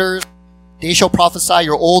your daughters. They shall prophesy,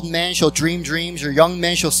 your old men shall dream dreams, your young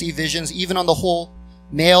men shall see visions, even on the whole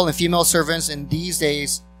male and female servants. In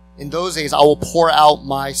those days, I will pour out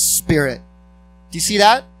my Spirit. Do you see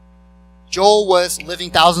that? Joel was living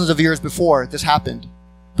thousands of years before this happened,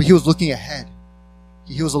 but he was looking ahead.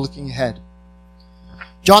 He was looking ahead.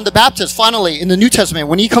 John the Baptist, finally, in the New Testament,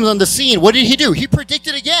 when he comes on the scene, what did he do? He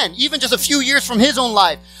predicted again, even just a few years from his own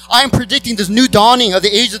life. I am predicting this new dawning of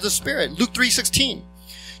the age of the Spirit. Luke 3:16.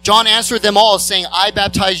 John answered them all, saying, I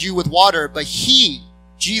baptize you with water, but he,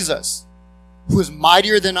 Jesus, who is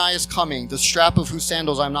mightier than I, is coming, the strap of whose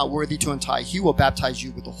sandals I am not worthy to untie. He will baptize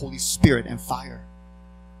you with the Holy Spirit and fire.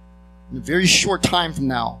 In a very short time from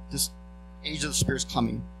now, this age of the Spirit is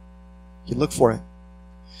coming. You look for it.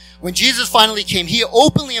 When Jesus finally came, he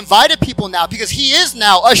openly invited people now, because he is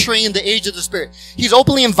now ushering in the age of the Spirit. He's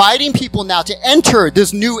openly inviting people now to enter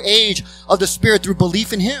this new age of the Spirit through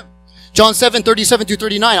belief in him. John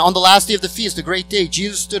 7:37-39, on the last day of the feast, the great day,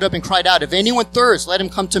 Jesus stood up and cried out, if anyone thirsts, let him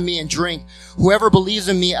come to me and drink. Whoever believes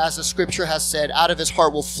in me, as the scripture has said, out of his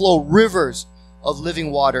heart will flow rivers of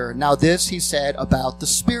living water. Now this he said about the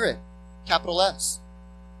Spirit, capital S,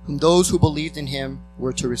 whom those who believed in him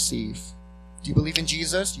were to receive. Do you believe in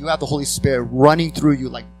Jesus? You have the Holy Spirit running through you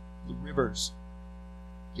like the rivers.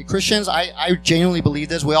 Okay, Christians, I genuinely believe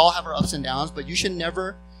this. We all have our ups and downs, but you should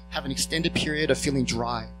never have an extended period of feeling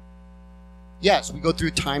dry. Yes, we go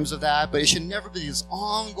through times of that, but it should never be this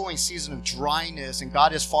ongoing season of dryness and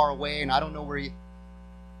God is far away and I don't know where he...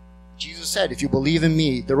 Jesus said, if you believe in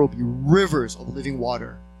me, there will be rivers of living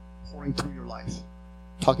water pouring through your life.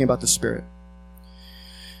 Talking about the Spirit.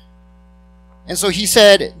 And so he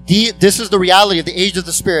said, this is the reality of the age of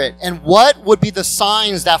the Spirit. And what would be the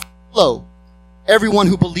signs that follow everyone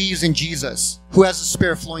who believes in Jesus, who has the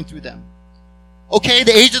Spirit flowing through them? Okay,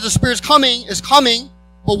 the age of the Spirit is coming,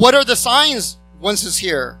 but what are the signs once it's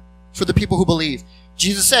here for the people who believe?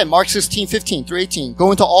 Jesus said, Mark 16:15-18, go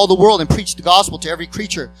into all the world and preach the gospel to every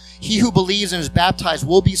creature. He who believes and is baptized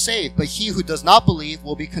will be saved, but he who does not believe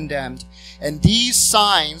will be condemned. And these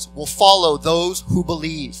signs will follow those who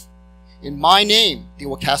believe. In my name, they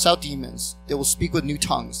will cast out demons. They will speak with new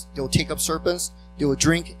tongues. They will take up serpents. They will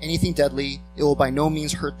drink anything deadly. It will by no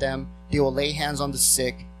means hurt them. They will lay hands on the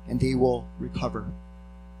sick and they will recover.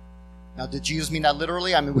 Now, did Jesus mean that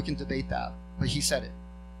literally? I mean, we can debate that, but he said it.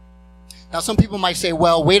 Now, some people might say,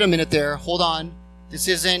 well, wait a minute there. Hold on. This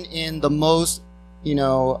isn't in the most,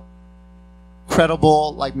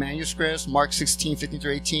 credible, manuscripts, Mark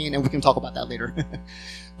 16:15-18, and we can talk about that later.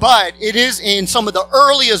 But it is in some of the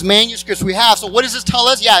earliest manuscripts we have. So what does this tell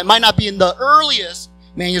us? Yeah, it might not be in the earliest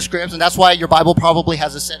manuscripts, and that's why your Bible probably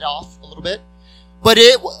has it set off a little bit. But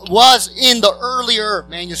it was in the earlier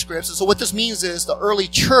manuscripts. And so what this means is the early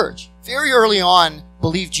church, very early on,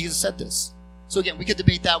 believed Jesus said this. So again, we could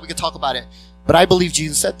debate that, we could talk about it, but I believe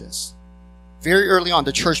Jesus said this. Very early on,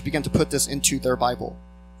 the church began to put this into their Bible.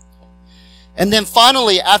 And then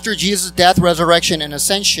finally, after Jesus' death, resurrection, and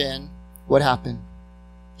ascension, what happened?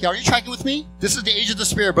 Okay, are you tracking with me? This is the age of the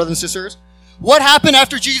Spirit, brothers and sisters. What happened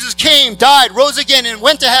after Jesus came, died, rose again, and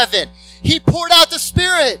went to heaven? He poured out the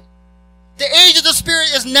Spirit. The age of the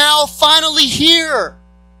Spirit is now finally here.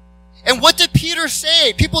 And what did Peter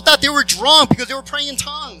say? People thought they were drunk because they were praying in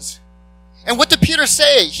tongues. And what did Peter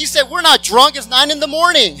say? He said, we're not drunk. It's 9 a.m.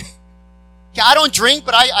 Okay, I don't drink,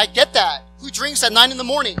 but I get that. Who drinks at 9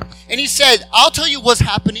 a.m? And he said, I'll tell you what's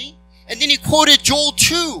happening. And then he quoted Joel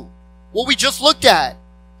 2, what we just looked at.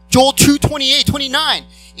 Joel 2:28-29.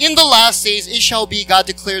 In the last days it shall be, God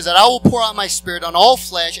declares, that I will pour out my Spirit on all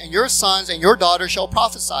flesh, and your sons and your daughters shall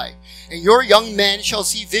prophesy. And your young men shall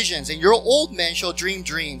see visions, and your old men shall dream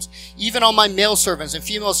dreams. Even on my male servants and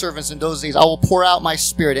female servants in those days I will pour out my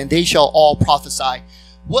Spirit, and they shall all prophesy.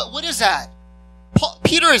 What is that?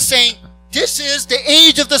 Peter is saying, this is the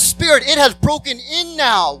age of the Spirit. It has broken in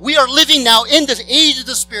now. We are living now in this age of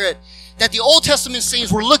the Spirit that the Old Testament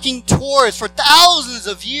saints were looking towards for thousands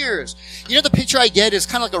of years. You know, the picture I get is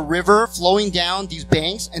kind of like a river flowing down these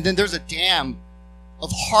banks, and then there's a dam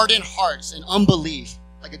of hardened hearts and unbelief,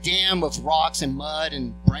 like a dam of rocks and mud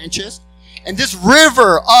and branches. And this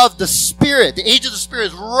river of the Spirit, the age of the Spirit,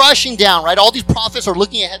 is rushing down, right? All these prophets are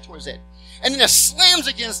looking ahead towards it. And then it slams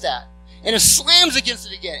against that. And it slams against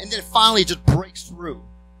it again. And then finally it just breaks through.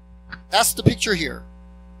 That's the picture here.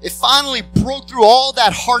 It finally broke through all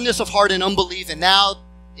that hardness of heart and unbelief, and now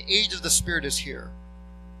the age of the Spirit is here.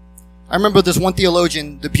 I remember this one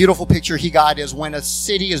theologian, the beautiful picture he got is when a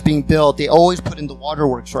city is being built, they always put in the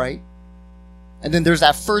waterworks, right? And then there's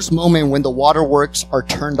that first moment when the waterworks are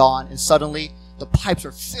turned on, and suddenly the pipes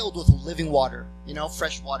are filled with living water,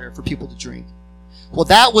 fresh water for people to drink. Well,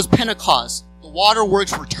 that was Pentecost. The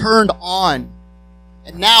waterworks were turned on.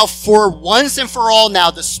 And now, for once and for all now,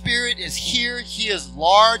 the Spirit is here. He is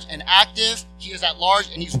large and active. He is at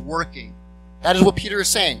large and He's working. That is what Peter is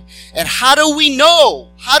saying. And how do we know?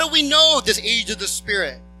 How do we know this age of the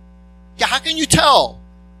Spirit? Yeah, how can you tell?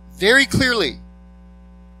 Very clearly.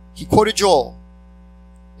 He quoted Joel.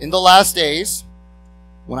 In the last days,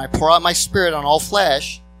 when I pour out my Spirit on all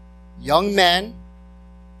flesh, young men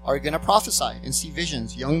are going to prophesy and see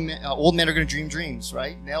visions. Old men are going to dream dreams,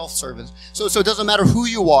 right? Male servants. So it doesn't matter who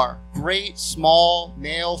you are. Great, small,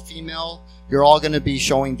 male, female. You're all going to be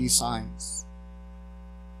showing these signs.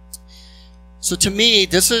 So to me,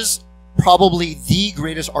 this is probably the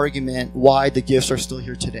greatest argument why the gifts are still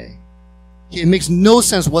here today. It makes no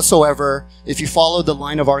sense whatsoever if you follow the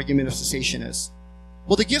line of argument of cessationists.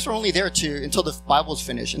 Well, the gifts are only there until the Bible is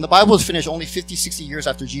finished. And the Bible was finished only 50, 60 years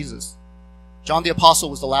after Jesus. John the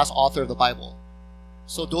Apostle was the last author of the Bible.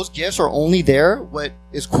 So those gifts are only there, what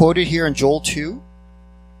is quoted here in Joel 2,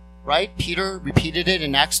 right? Peter repeated it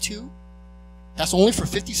in Acts 2. That's only for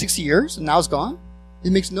 50, 60 years, and now it's gone?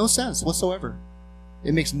 It makes no sense whatsoever.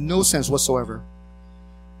 It makes no sense whatsoever.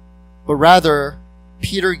 But rather,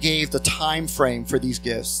 Peter gave the time frame for these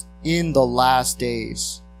gifts in the last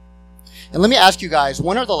days. And let me ask you guys,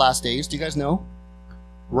 when are the last days? Do you guys know?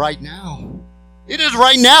 Right now. It is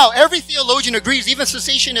right now. Every theologian agrees, even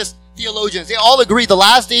cessationist theologians. They all agree the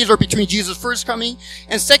last days are between Jesus' first coming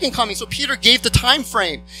and second coming. So Peter gave the time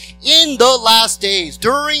frame. In the last days,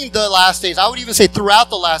 during the last days, I would even say throughout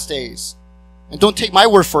the last days. And don't take my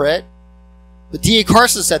word for it, but D.A.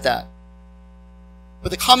 Carson said that. But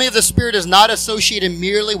the coming of the Spirit is not associated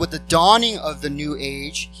merely with the dawning of the new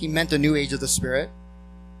age. He meant the new age of the Spirit.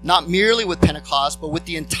 Not merely with Pentecost, but with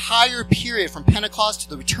the entire period from Pentecost to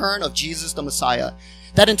the return of Jesus the Messiah.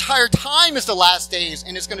 That entire time is the last days,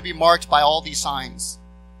 and it's going to be marked by all these signs.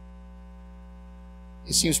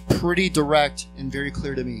 It seems pretty direct and very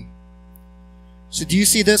clear to me. So do you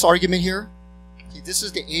see this argument here? Okay, this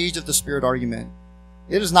is the age of the Spirit argument.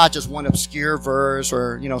 It is not just one obscure verse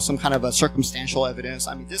or, some kind of a circumstantial evidence.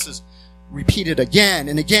 I mean, this is repeated again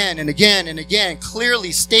and again and again and again,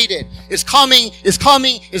 clearly stated. It's coming, it's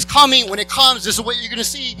coming, it's coming. When it comes, this is what you're going to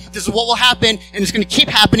see. This is what will happen, and it's going to keep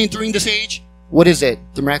happening during this age. What is it?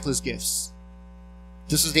 The miraculous gifts.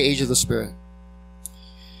 This is the age of the Spirit.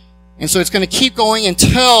 And so it's going to keep going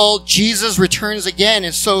until Jesus returns again.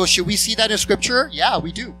 And so should we see that in Scripture? Yeah,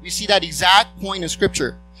 we do. We see that exact point in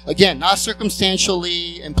Scripture. Again, not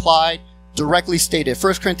circumstantially implied, directly stated.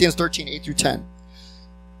 1 Corinthians 13, 8 through 10.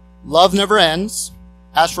 Love never ends.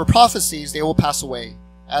 As for prophecies, they will pass away.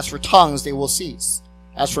 As for tongues, they will cease.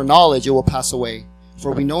 As for knowledge, it will pass away.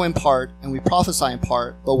 For we know in part, and we prophesy in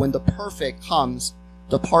part, but when the perfect comes,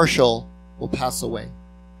 the partial will pass away.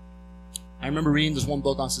 I remember reading this one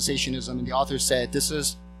book on cessationism, and the author said this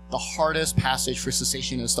is the hardest passage for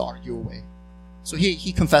cessationists to argue away. So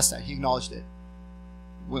he confessed that. He acknowledged it.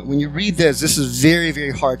 When you read this is very, very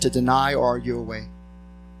hard to deny or argue away.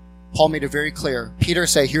 Paul made it very clear. Peter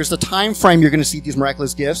said, here's the time frame you're going to see these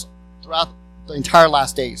miraculous gifts throughout the entire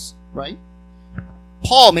last days, right?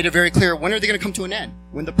 Paul made it very clear, when are they going to come to an end?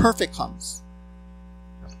 When the perfect comes.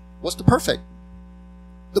 What's the perfect?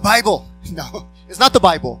 The Bible. No, it's not the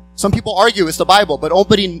Bible. Some people argue it's the Bible, but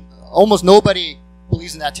almost nobody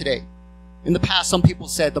believes in that today. In the past, some people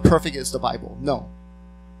said the perfect is the Bible. No.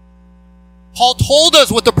 Paul told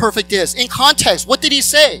us what the perfect is. In context, what did he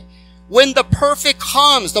say? When the perfect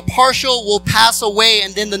comes, the partial will pass away.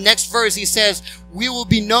 And then the next verse, he says, we will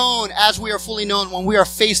be known as we are fully known when we are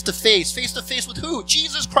face to face. Face to face with who?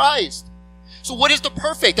 Jesus Christ. So what is the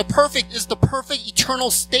perfect? The perfect is the perfect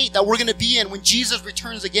eternal state that we're going to be in when Jesus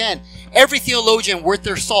returns again. Every theologian worth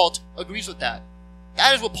their salt agrees with that.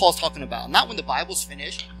 That is what Paul's talking about. Not when the Bible's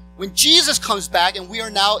finished. When Jesus comes back and we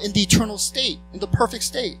are now in the eternal state, in the perfect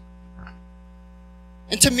state.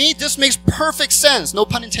 And to me, this makes perfect sense. No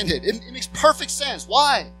pun intended. It makes perfect sense.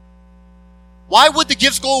 Why? Why would the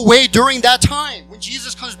gifts go away during that time? When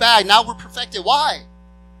Jesus comes back, now we're perfected. Why?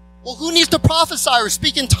 Well, who needs to prophesy or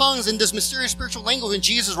speak in tongues in this mysterious spiritual language when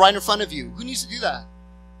Jesus is right in front of you? Who needs to do that?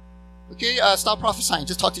 Okay, stop prophesying.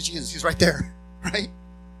 Just talk to Jesus. He's right there, right?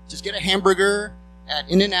 Just get a hamburger at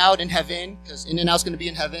In-N-Out in heaven, because In-N-Out's going to be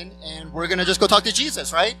in heaven, and we're going to just go talk to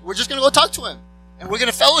Jesus, right? We're just going to go talk to him, and we're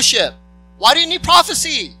going to fellowship. Why do you need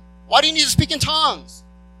prophecy? Why do you need to speak in tongues?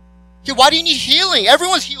 Okay, why do you need healing?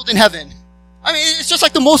 Everyone's healed in heaven. I mean, it's just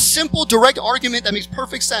like the most simple, direct argument that makes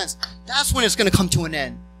perfect sense. That's when it's going to come to an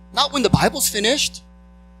end. Not when the Bible's finished.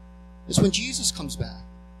 It's when Jesus comes back.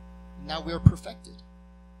 Now we are perfected.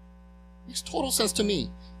 Makes total sense to me.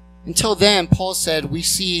 Until then, Paul said, we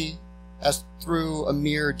see as through a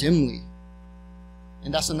mirror dimly.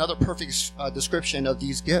 And that's another perfect description of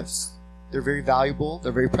these gifts. They're very valuable.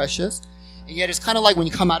 They're very precious. And yet it's kind of like when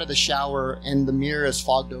you come out of the shower and the mirror is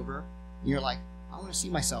fogged over. And you're like, I want to see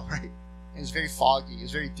myself, right? And it's very foggy.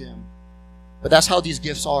 It's very dim. But that's how these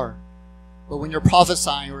gifts are. But when you're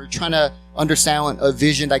prophesying or trying to understand a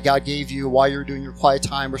vision that God gave you while you're doing your quiet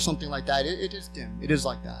time or something like that, it is dim. It is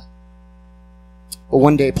like that. But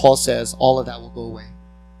one day, Paul says, all of that will go away.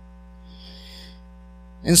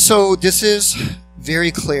 And so this is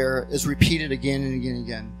very clear, is repeated again and again and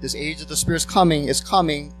again. This age of the Spirit's coming is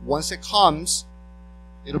coming. Once it comes,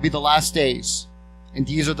 it'll be the last days. And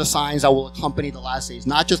these are the signs that will accompany the last days.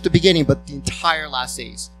 Not just the beginning, but the entire last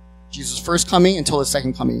days. Jesus' first coming until his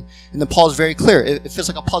second coming. And then Paul is very clear. It feels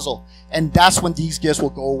like a puzzle. And that's when these gifts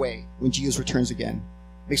will go away, when Jesus returns again.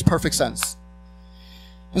 Makes perfect sense.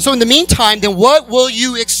 And so in the meantime, then what will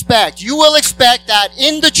you expect? You will expect that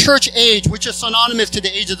in the church age, which is synonymous to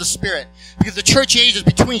the age of the Spirit, because the church age is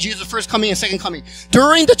between Jesus' first coming and second coming.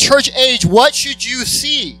 During the church age, what should you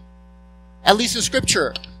see? At least in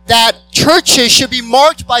Scripture. That churches should be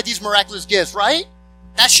marked by these miraculous gifts, right?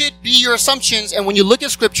 That should be your assumptions. And when you look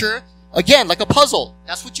at Scripture, again, like a puzzle,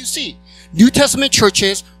 that's what you see. New Testament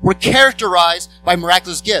churches were characterized by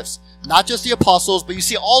miraculous gifts. Not just the apostles, but you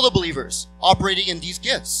see all the believers operating in these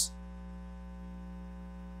gifts.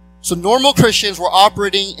 So normal Christians were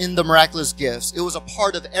operating in the miraculous gifts. It was a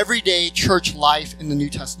part of everyday church life in the New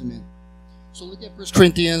Testament. So look at 1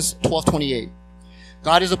 Corinthians 12:28.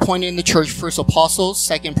 God is appointed in the church first apostles,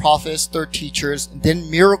 second prophets, third teachers, then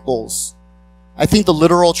miracles. I think the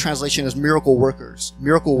literal translation is miracle workers.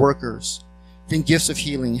 Miracle workers. Then gifts of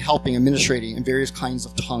healing, helping, administrating, and various kinds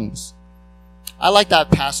of tongues. I like that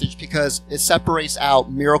passage because it separates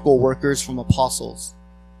out miracle workers from apostles.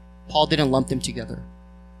 Paul didn't lump them together.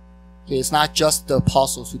 Okay, it's not just the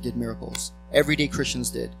apostles who did miracles. Everyday Christians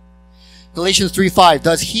did. Galatians 3:5,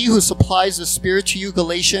 does he who supplies the Spirit to you,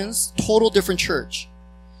 Galatians, total different church,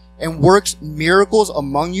 and works miracles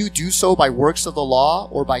among you, do so by works of the law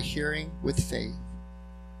or by hearing with faith?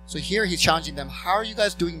 So here he's challenging them, how are you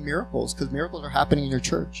guys doing miracles? Because miracles are happening in your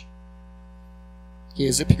church. Okay,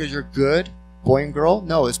 is it because you're good, boy and girl?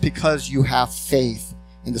 No, it's because you have faith,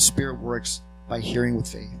 and the Spirit works by hearing with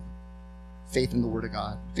faith. Faith in the Word of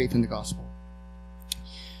God, faith in the gospel.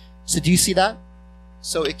 So do you see that?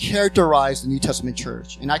 So it characterized the New Testament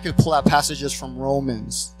church. And I could pull out passages from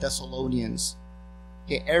Romans, Thessalonians.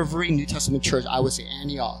 Okay, every New Testament church, I would say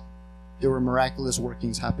Antioch, there were miraculous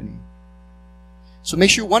workings happening. So it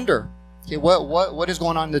makes you wonder, okay, what is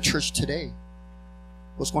going on in the church today?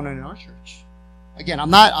 What's going on in our church? Again, I'm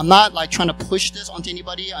not like trying to push this onto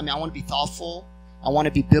anybody. I mean, I want to be thoughtful. I want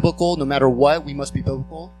to be biblical. No matter what, we must be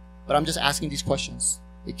biblical. But I'm just asking these questions.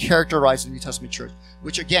 It characterized the New Testament church,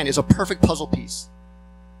 which again is a perfect puzzle piece.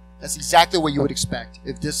 That's exactly what you would expect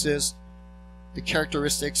if this is the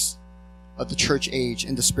characteristics of the church age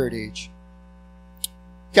and the Spirit age.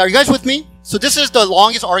 Okay, are you guys with me? So this is the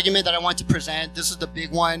longest argument that I want to present. This is the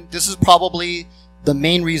big one. This is probably the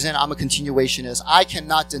main reason I'm a continuationist. I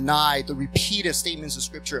cannot deny the repeated statements of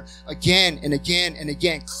Scripture again and again and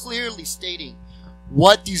again, clearly stating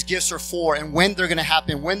what these gifts are for and when they're going to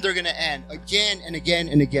happen, when they're going to end, again and again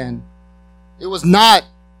and again. It was not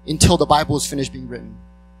until the Bible was finished being written.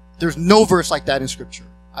 There's no verse like that in Scripture.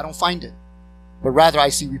 I don't find it. But rather, I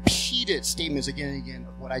see repeated statements again and again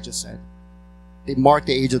of what I just said. They mark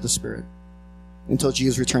the age of the Spirit until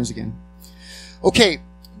Jesus returns again. Okay,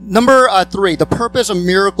 number 3, the purpose of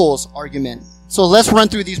miracles argument. So let's run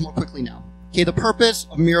through these more quickly now. Okay, the purpose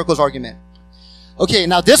of miracles argument. Okay,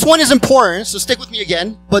 now this one is important, so stick with me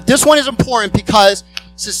again. But this one is important because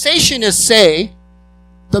cessationists say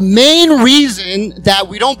the main reason that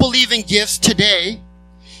we don't believe in gifts today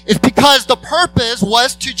is because the purpose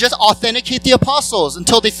was to just authenticate the apostles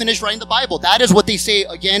until they finished writing the Bible. That is what they say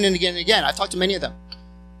again and again and again. I've talked to many of them.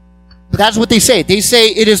 But that's what they say. They say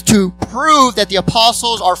it is to prove that the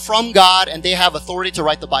apostles are from God and they have authority to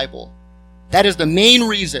write the Bible. That is the main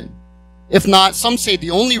reason. If not, some say the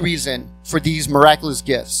only reason for these miraculous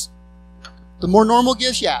gifts. The more normal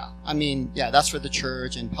gifts, that's for the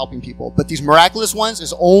church and helping people. But these miraculous ones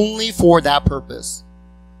is only for that purpose.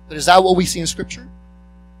 But is that what we see in Scripture?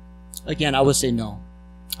 Again, I would say no.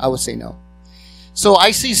 So I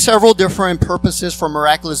see several different purposes for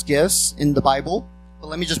miraculous gifts in the Bible, but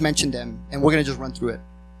let me just mention them, and we're going to just run through it.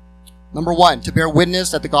 Number 1, to bear witness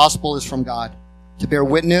that the gospel is from God. To bear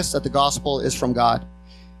witness that the gospel is from God.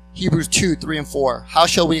 Hebrews 2, 3, and 4. How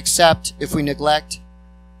shall we escape if we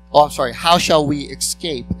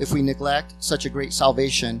neglect such a great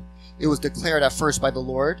salvation? It was declared at first by the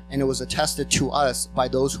Lord, and it was attested to us by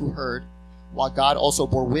those who heard, while God also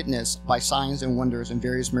bore witness by signs and wonders and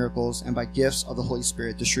various miracles and by gifts of the Holy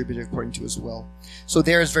Spirit distributed according to his will. So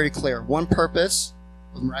there is very clear. One purpose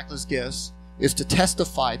of miraculous gifts is to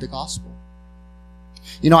testify the gospel.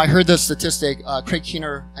 You know, I heard the statistic, Craig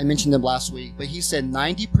Keener, I mentioned him last week, but he said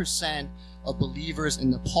 90% of believers in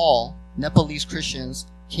Nepal, Nepalese Christians,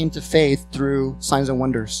 came to faith through signs and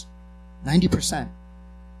wonders. 90%.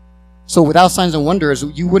 So without signs and wonders,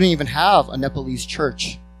 you wouldn't even have a Nepalese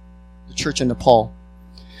church. The church in Nepal.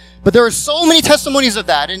 But there are so many testimonies of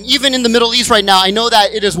that. And even in the Middle East right now, I know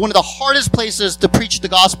that it is one of the hardest places to preach the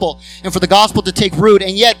gospel and for the gospel to take root.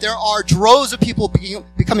 And yet there are droves of people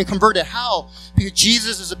becoming converted. How? Because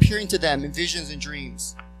Jesus is appearing to them in visions and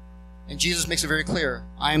dreams. And Jesus makes it very clear,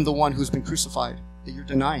 I am the one who's been crucified that you're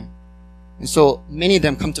denying. And so many of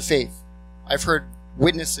them come to faith. I've heard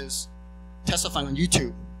witnesses testifying on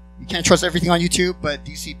YouTube. You can't trust everything on YouTube, but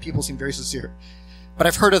these people seem very sincere. But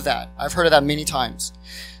I've heard of that. I've heard of that many times.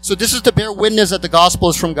 So this is to bear witness that the gospel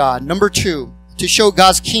is from God. Number 2, to show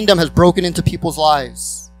God's kingdom has broken into people's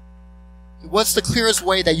lives. What's the clearest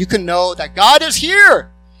way that you can know that God is here?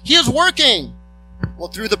 He is working. Well,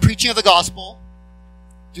 through the preaching of the gospel,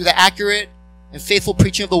 through the accurate and faithful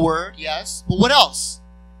preaching of the word, yes. But what else?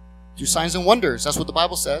 Through signs and wonders. That's what the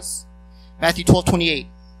Bible says. Matthew 12:28.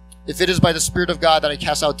 If it is by the Spirit of God that I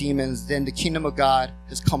cast out demons, then the kingdom of God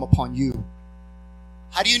has come upon you.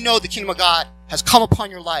 How do you know the kingdom of God has come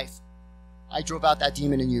upon your life? I drove out that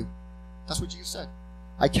demon in you. That's what Jesus said.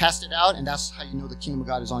 I cast it out, and that's how you know the kingdom of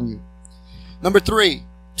God is on you. Number 3,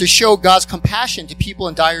 to show God's compassion to people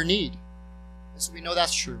in dire need. So we know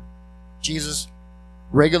that's true. Jesus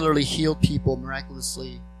regularly healed people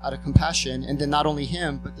miraculously out of compassion, and then not only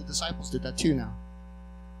him, but the disciples did that too now.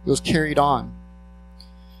 It was carried on.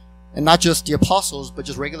 And not just the apostles, but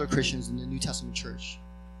just regular Christians in the New Testament church.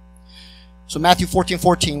 So Matthew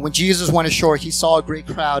 14:14, when Jesus went ashore, he saw a great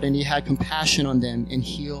crowd and he had compassion on them and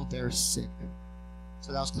healed their sick.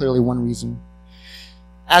 So that was clearly one reason.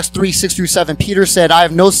 Acts 3:6-7, Peter said, I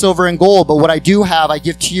have no silver and gold, but what I do have I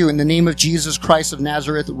give to you. In the name of Jesus Christ of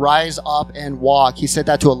Nazareth, rise up and walk. He said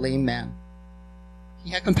that to a lame man. He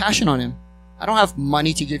had compassion on him. I don't have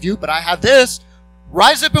money to give you, but I have this.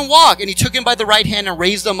 Rise up and walk. And he took him by the right hand and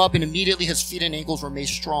raised him up, and immediately his feet and ankles were made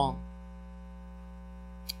strong.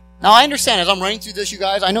 Now I understand as I'm running through this, you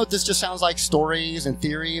guys, I know this just sounds like stories and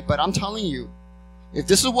theory, but I'm telling you, if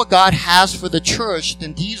this is what God has for the church,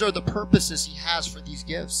 then these are the purposes he has for these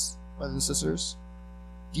gifts, brothers and sisters.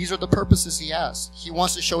 These are the purposes he has. He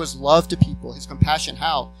wants to show his love to people, his compassion.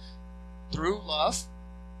 How? Through love,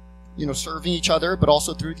 serving each other, but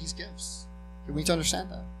also through these gifts. We need to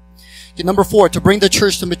understand that. Okay, number 4, to bring the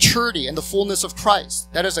church to maturity and the fullness of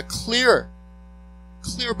Christ. That is a clear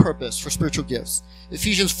purpose for spiritual gifts.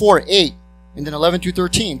 Ephesians 4:8 and then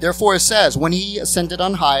 11-13. Therefore it says, when he ascended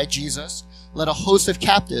on high, Jesus led a host of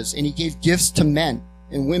captives, and he gave gifts to men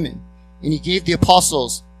and women. And he gave the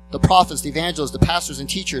apostles, the prophets, the evangelists, the pastors, and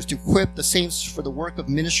teachers to equip the saints for the work of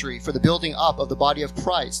ministry, for the building up of the body of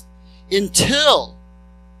Christ. Until,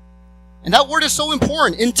 and that word is so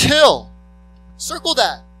important, until. Circle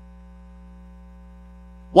that.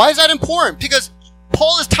 Why is that important? Because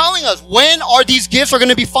Paul is telling us, when are these gifts are going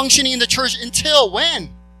to be functioning in the church? Until when?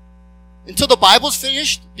 Until the Bible's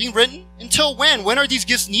finished being written? Until when? When are these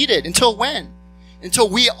gifts needed? Until when? Until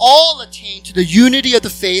we all attain to the unity of the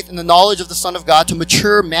faith and the knowledge of the Son of God, to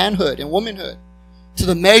mature manhood and womanhood, to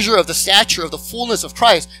the measure of the stature of the fullness of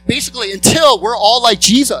Christ. Basically, until we're all like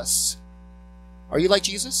Jesus. Are you like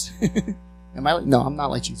Jesus? No, I'm not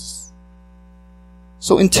like Jesus.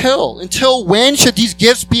 So until when should these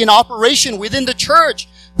gifts be in operation within the church?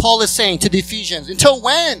 Paul is saying to the Ephesians. Until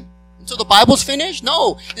when? Until the Bible's finished?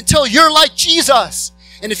 No. Until you're like Jesus.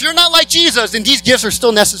 And if you're not like Jesus, then these gifts are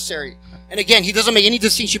still necessary. And again, he doesn't make any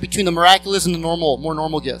distinction between the miraculous and the more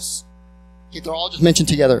normal gifts. Okay, they're all just mentioned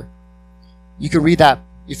together. You can read that,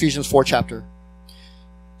 Ephesians 4 chapter.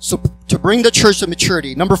 So to bring the church to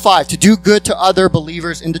maturity. Number 5, to do good to other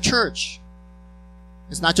believers in the church.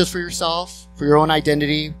 It's not just for yourself, for your own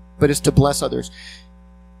identity, but it's to bless others.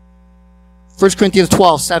 1 Corinthians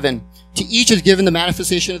 12:7. To each is given the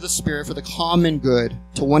manifestation of the Spirit for the common good.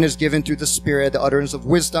 To one is given through the Spirit the utterance of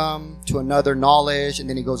wisdom, to another knowledge, and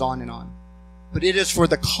then he goes on and on. But it is for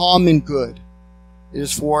the common good. It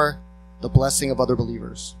is for the blessing of other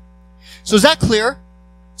believers. So is that clear?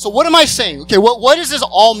 So what am I saying? Okay, what does this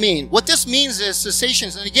all mean? What this means is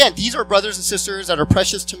cessations. And again, these are brothers and sisters that are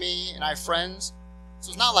precious to me, and I have friends. So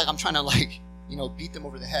it's not like I'm trying to beat them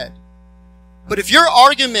over the head. But if your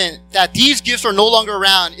argument that these gifts are no longer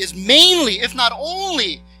around is mainly, if not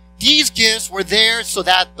only, these gifts were there so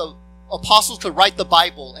that the apostles could write the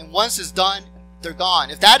Bible, and once it's done, they're gone.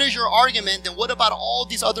 If that is your argument, then what about all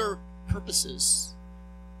these other purposes?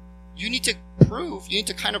 You need to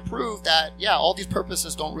kind of prove that, all these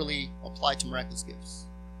purposes don't really apply to miraculous gifts.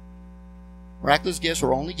 Miraculous gifts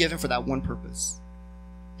were only given for that one purpose.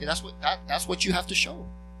 Okay, that's what you have to show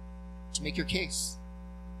to make your case.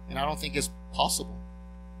 And I don't think it's possible.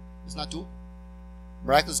 It's not doable.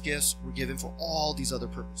 Miraculous gifts were given for all these other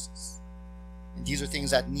purposes. And these are things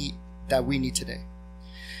that we need today.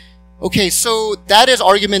 Okay, so that is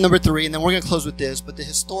argument number 3, and then we're going to close with this, but the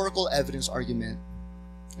historical evidence argument.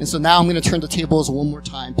 And so now I'm going to turn the tables one more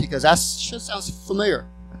time, because that just sounds familiar.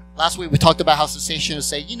 Last week we talked about how cessationists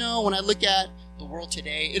say, when I look at the world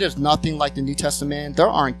today, it is nothing like the New Testament. There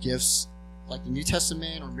aren't gifts like the New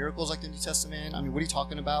Testament or miracles like the New Testament. I mean, what are you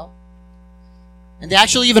talking about? And they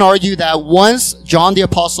actually even argue that once John the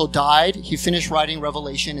Apostle died, he finished writing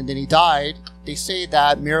Revelation and then he died. They say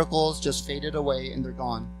that miracles just faded away and they're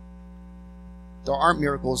gone. There aren't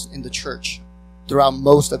miracles in the church throughout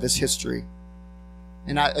most of its history.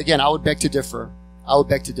 And I would beg to differ.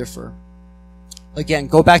 Again,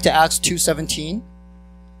 go back to Acts 2:17.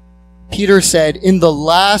 Peter said, in the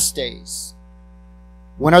last days.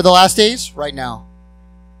 When are the last days? Right now.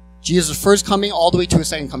 Jesus' first coming all the way to his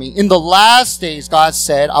second coming. In the last days, God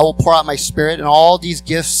said, I will pour out my Spirit, and all these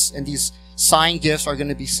gifts and these sign gifts are going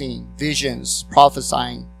to be seen. Visions,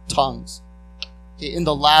 prophesying, tongues. Okay, in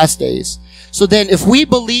the last days. So then, if we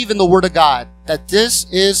believe in the Word of God, that this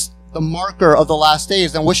is the marker of the last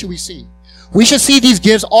days, then what should we see? We should see these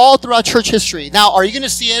gifts all throughout church history. Now, are you going to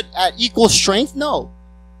see it at equal strength? No.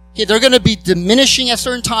 Okay, they're going to be diminishing at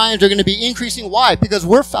certain times. They're going to be increasing. Why? Because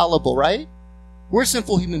we're fallible, right? We're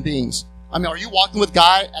sinful human beings. I mean, are you walking with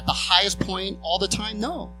God at the highest point all the time?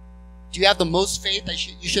 No. Do you have the most faith that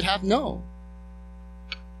you should have? No.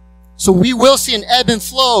 So we will see an ebb and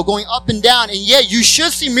flow going up and down, and yet you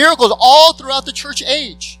should see miracles all throughout the church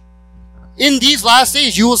age. In these last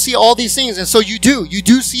days, you will see all these things, and so you do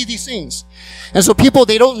see these things. And so people,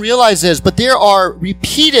 they don't realize this, but there are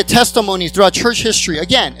repeated testimonies throughout church history.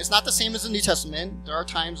 Again, it's not the same as the New Testament. There are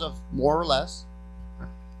times of more or less.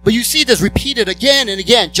 But you see this repeated again and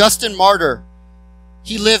again. Justin Martyr,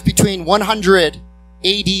 he lived between 100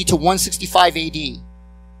 AD to 165 AD.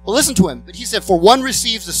 Well, listen to him. But he said, for one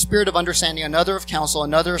receives the spirit of understanding, another of counsel,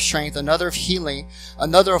 another of strength, another of healing,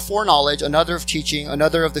 another of foreknowledge, another of teaching,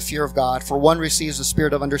 another of the fear of God. For one receives the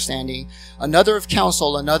spirit of understanding, another of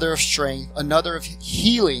counsel, another of strength, another of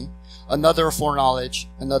healing, another of foreknowledge,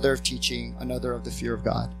 another of teaching, another of the fear of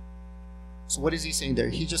God. So what is he saying there?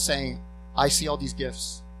 He's just saying, I see all these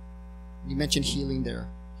gifts. He mentioned healing there.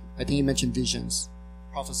 I think he mentioned visions,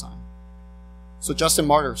 prophesying. So Justin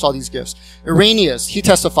Martyr saw these gifts. Irenaeus, he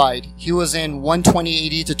testified. He was in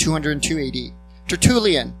 120 AD to 202 AD.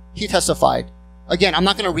 Tertullian, he testified. Again, I'm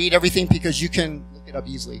not going to read everything because you can look it up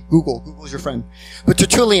easily. Google is your friend. But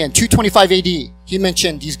Tertullian, 225 AD, he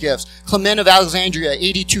mentioned these gifts. Clement of Alexandria,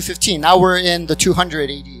 AD 215. Now we're in the 200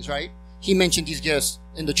 ADs, right? He mentioned these gifts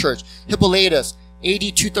in the church. Hippolytus, AD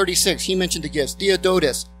 236, he mentioned the gifts.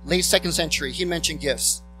 Theodotus, late 2nd century, he mentioned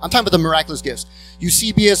gifts. I'm talking about the miraculous gifts.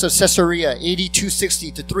 Eusebius of Caesarea, AD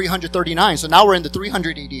 260 to 339. So now we're in the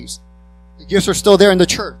 300 ADs. The gifts are still there in the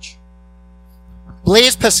church.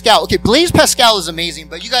 Blaise Pascal. Okay, Blaise Pascal is amazing,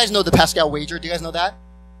 but you guys know the Pascal wager. Do you guys know that?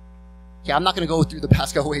 Yeah, I'm not going to go through the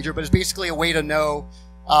Pascal wager, but it's basically a way to know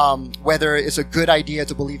whether it's a good idea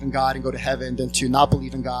to believe in God and go to heaven than to not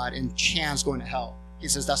believe in God and chance going to hell. He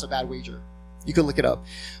says that's a bad wager. You can look it up.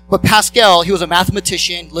 But Pascal, he was a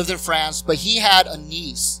mathematician, lived in France, but he had a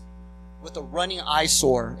niece with a running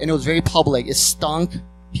eyesore, and it was very public. It stunk.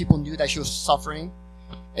 People knew that she was suffering.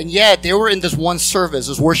 And yet, they were in this one service,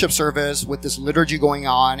 this worship service, with this liturgy going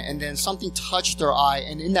on, and then something touched their eye,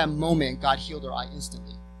 and in that moment, God healed their eye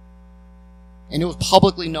instantly. And it was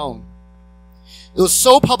publicly known. It was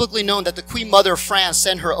so publicly known that the Queen Mother of France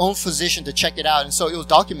sent her own physician to check it out, and so it was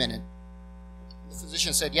documented. The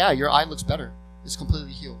physician said, yeah, your eye looks better. It's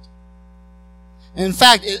completely healed. And in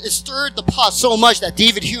fact, it stirred the pot so much that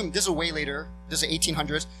David Hume, this is way later, this is the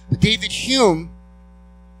 1800s, but David Hume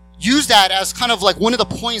used that as kind of like one of the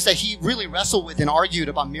points that he really wrestled with and argued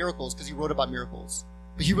about miracles, because he wrote about miracles.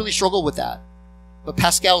 But he really struggled with that. But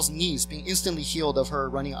Pascal's niece being instantly healed of her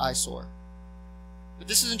running eyesore. But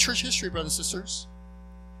this is in church history, brothers and sisters.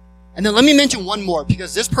 And then let me mention one more,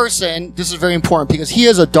 because this person, this is very important, because he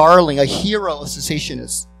is a darling, a hero of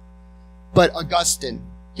cessationists. But Augustine.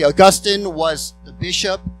 Yeah, Augustine was the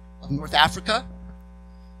bishop of North Africa.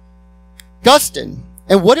 Augustine.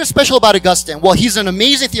 And what is special about Augustine? Well, he's an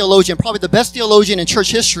amazing theologian, probably the best theologian in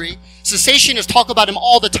church history. Cessationists talk about him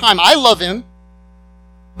all the time. I love him.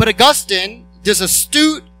 But Augustine, this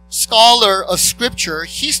astute scholar of scripture,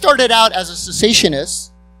 he started out as a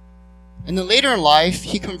cessationist. And then later in life,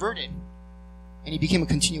 he converted. And he became a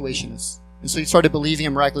continuationist. And so he started believing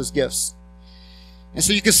in miraculous gifts. And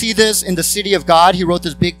so you can see this in The City of God. He wrote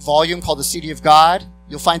this big volume called The City of God.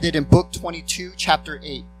 You'll find it in book 22, chapter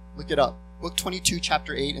 8. Look it up. Book 22,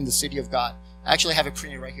 chapter 8 in The City of God. I actually have it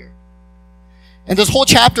printed right here. And this whole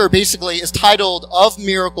chapter basically is titled, Of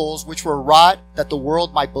Miracles Which Were Wrought That the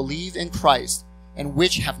World Might Believe in Christ, and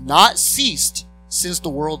Which Have Not Ceased Since the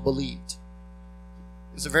World Believed.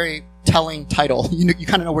 It's a very telling title. You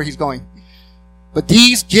kind of know where he's going. But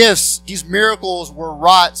these gifts, these miracles were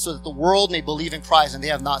wrought so that the world may believe in Christ, and they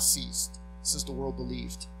have not ceased since the world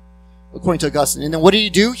believed, according to Augustine. And then what did he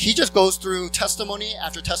do? He just goes through testimony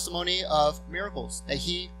after testimony of miracles that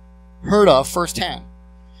he heard of firsthand.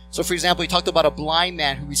 So, for example, he talked about a blind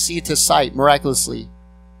man who received his sight miraculously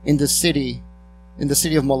in the city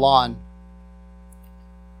of Milan.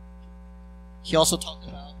 He also talked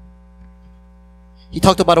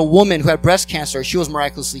about a woman who had breast cancer. She was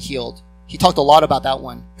miraculously healed. He talked a lot about that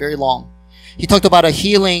one, very long. He talked about a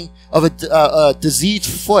healing of a diseased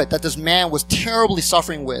foot that this man was terribly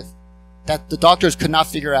suffering with, that the doctors could not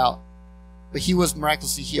figure out. But he was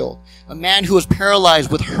miraculously healed. A man who was paralyzed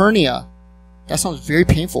with hernia. That sounds very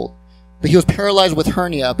painful. But he was paralyzed with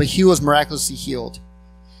hernia, but he was miraculously healed.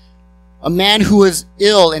 A man who was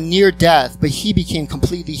ill and near death, but he became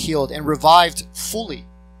completely healed and revived fully,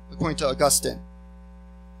 according to Augustine.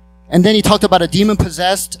 And then he talked about a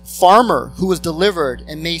demon-possessed farmer who was delivered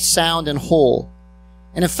and made sound and whole.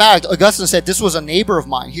 And in fact, Augustine said, this was a neighbor of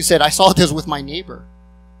mine. He said, I saw this with my neighbor.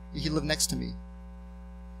 He lived next to me.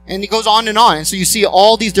 And he goes on. And so you see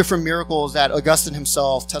all these different miracles that Augustine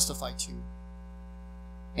himself testified to.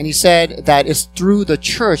 And he said that it's through the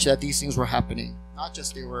church that these things were happening, not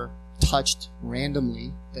just they were touched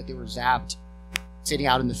randomly, that they were zapped sitting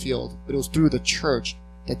out in the field, but it was through the church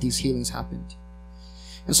that these healings happened.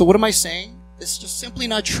 And so what am I saying? It's just simply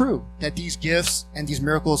not true that these gifts and these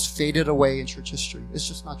miracles faded away in church history. It's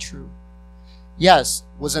just not true. Yes,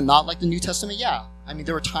 was it not like the New Testament? Yeah. I mean,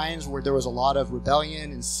 there were times where there was a lot of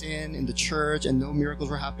rebellion and sin in the church and no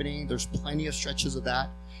miracles were happening. There's plenty of stretches of that.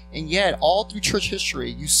 And yet, all through church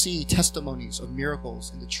history, you see testimonies of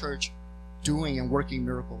miracles in the church doing and working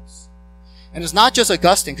miracles. And it's not just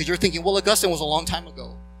Augustine, because you're thinking, well, Augustine was a long time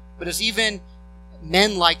ago. But it's even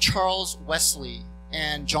men like Charles Wesley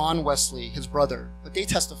and John Wesley, his brother. But they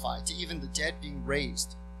testified to even the dead being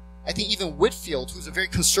raised. I think even Whitfield, who's a very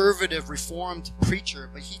conservative, reformed preacher,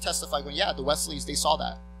 but he testified going, yeah, the Wesleys, they saw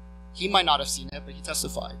that. He might not have seen it, but he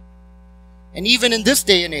testified. And even in this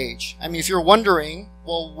day and age, I mean, if you're wondering,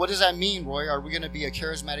 well, what does that mean, Roy? Are we going to be a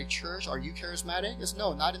charismatic church? Are you charismatic? It's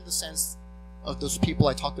no, not in the sense of those people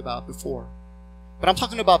I talked about before. But I'm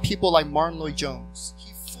talking about people like Martin Lloyd-Jones.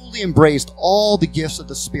 He fully embraced all the gifts of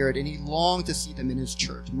the Spirit, and he longed to see them in his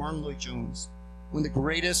church. Martin Lloyd-Jones, one of the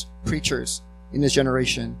greatest preachers in this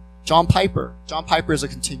generation. John Piper. John Piper is a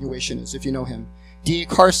continuationist, if you know him. D.A.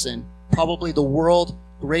 Carson, probably the world's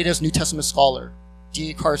greatest New Testament scholar.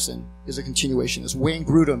 D.A. Carson is a continuationist. Wayne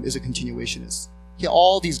Grudem is a continuationist.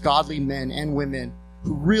 All these godly men and women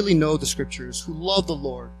who really know the scriptures, who love the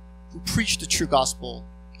Lord, who preach the true gospel.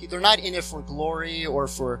 They're not in it for glory or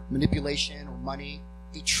for manipulation or money.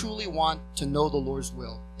 They truly want to know the Lord's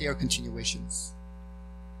will. They are continuations.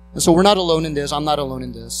 And so we're not alone in this. I'm not alone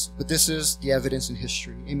in this. But this is the evidence in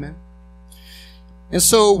history. Amen? And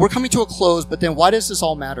so we're coming to a close, but then why does this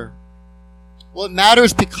all matter? Well, it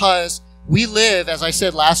matters because we live, as I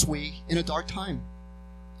said last week, in a dark time.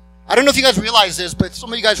 I don't know if you guys realize this, but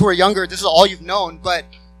some of you guys who are younger, this is all you've known, but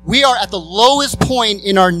we are at the lowest point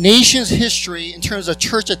in our nation's history in terms of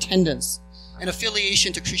church attendance and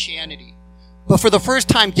affiliation to Christianity. But for the first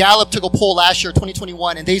time, Gallup took a poll last year,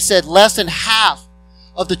 2021, and they said less than half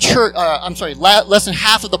of the church, less than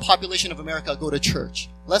half of the population of America go to church.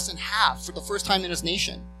 Less than half for the first time in this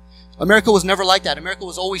nation. America was never like that. America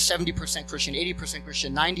was always 70% Christian, 80%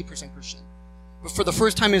 Christian, 90% Christian. But for the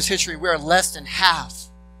first time in its history, we are less than half.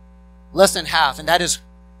 Less than half, and that is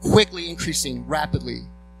quickly increasing rapidly.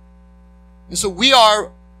 And so we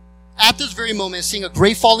are, at this very moment, seeing a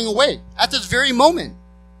great falling away. At this very moment.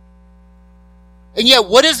 And yet,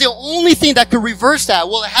 what is the only thing that could reverse that?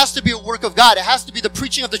 Well, it has to be a work of God. It has to be the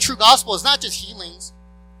preaching of the true gospel. It's not just healings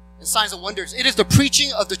and signs and wonders. It is the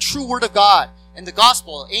preaching of the true word of God and the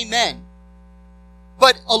gospel. Amen.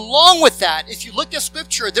 But along with that, if you look at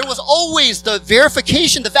scripture, there was always the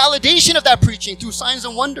verification, the validation of that preaching through signs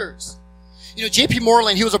and wonders. You know, J.P.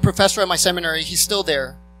 Moreland, he was a professor at my seminary. He's still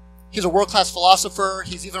there. He's a world-class philosopher.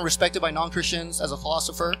 He's even respected by non-Christians as a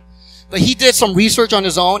philosopher. But he did some research on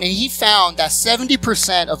his own, and he found that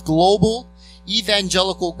 70% of global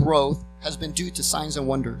evangelical growth has been due to signs and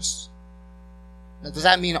wonders. Now, does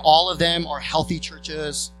that mean all of them are healthy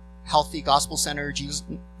churches, healthy gospel-centered Jesus?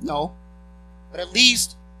 No. But at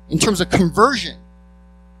least in terms of conversion,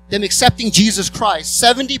 them accepting Jesus Christ,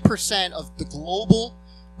 70% of the global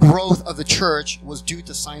growth of the church was due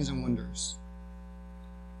to signs and wonders.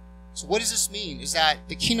 So what does this mean? Is that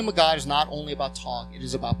the kingdom of God is not only about talk, it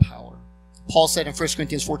is about power. Paul said in 1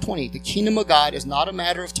 Corinthians 4:20, the kingdom of God is not a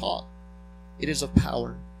matter of talk, it is of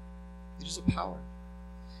power. It is of power.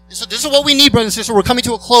 And so this is what we need, brothers and sisters. We're coming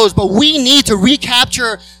to a close, but we need to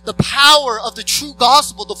recapture the power of the true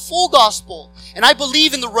gospel, the full gospel. And I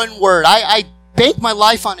believe in the written word. I bank my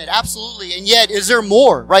life on it, absolutely. And yet, is there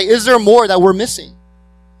more, right? Is there more that we're missing?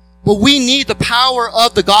 But we need the power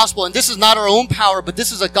of the gospel. And this is not our own power, but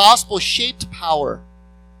this is a gospel-shaped power.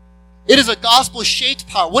 It is a gospel-shaped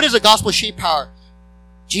power. What is a gospel-shaped power?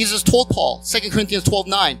 Jesus told Paul, 2 Corinthians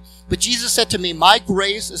 12:9, but Jesus said to me, my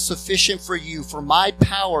grace is sufficient for you, for my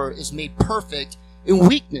power is made perfect in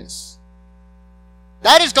weakness.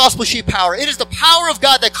 That is gospel-shaped power. It is the power of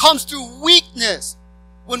God that comes through weakness.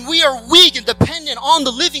 When we are weak and dependent on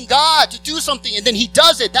the living God to do something, and then He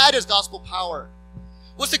does it, that is gospel power.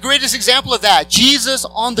 What's the greatest example of that? Jesus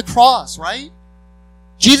on the cross, right?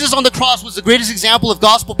 Jesus on the cross was the greatest example of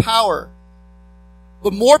gospel power.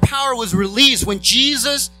 But more power was released when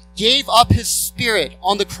Jesus gave up His Spirit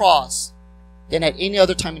on the cross than at any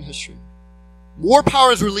other time in history. More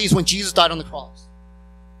power is released when Jesus died on the cross.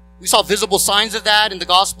 We saw visible signs of that in the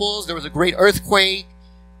Gospels. There was a great earthquake.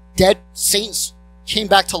 Dead saints came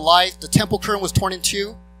back to life. The temple curtain was torn in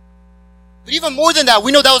two. But even more than that,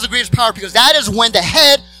 we know that was the greatest power because that is when the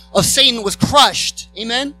head of Satan was crushed.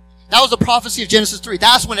 Amen? That was the prophecy of Genesis 3.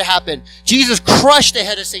 That's when it happened. Jesus crushed the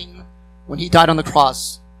head of Satan when he died on the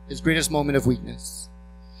cross, his greatest moment of weakness.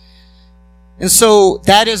 And so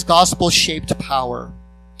that is gospel-shaped power.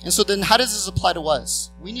 And so then how does this apply to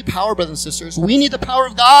us? We need power, brothers and sisters. We need the power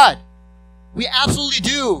of God. We absolutely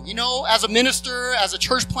do. You know, as a minister, as a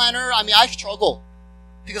church planner, I struggle.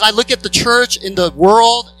 Because I look at the church in the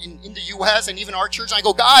world, in the U.S., and even our church, and I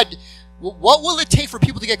go, God, what will it take for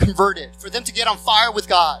people to get converted? For them to get on fire with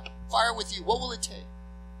God, fire with you? What will it take?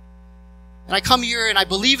 And I come here and I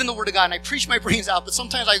believe in the Word of God and I preach my brains out, but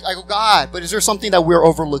sometimes I go, God, but is there something that we're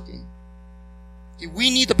overlooking? Okay,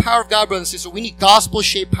 we need the power of God, brothers and sisters. We need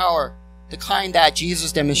gospel-shaped power, the kind that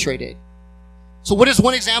Jesus demonstrated. So what is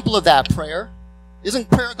one example of that? Prayer.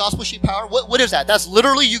 Isn't prayer gospel-shaped power? What is that? That's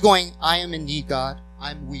literally you going, I am in need, God.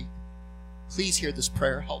 I'm weak. Please hear this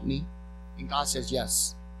prayer. Help me. And God says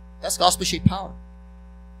yes. That's gospel-shaped power.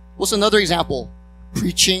 What's another example?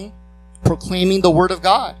 Preaching, proclaiming the Word of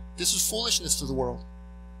God. This is foolishness to the world.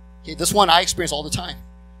 Okay, this one I experience all the time.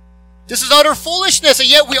 This is utter foolishness, and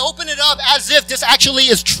yet we open it up as if this actually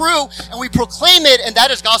is true, and we proclaim it, and that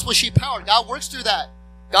is gospel-shaped power. God works through that.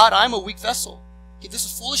 God, I'm a weak vessel. Okay, this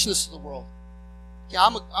is foolishness to the world. Okay,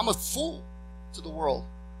 I'm a fool to the world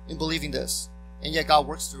in believing this. And yet God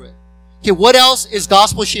works through it. Okay, what else is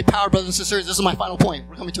gospel-shaped power, brothers and sisters? This is my final point.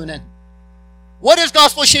 We're coming to an end. What is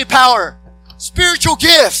gospel-shaped power? Spiritual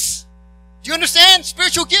gifts. Do you understand?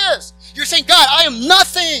 Spiritual gifts. You're saying, God, I am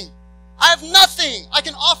nothing. I have nothing. I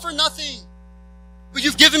can offer nothing. But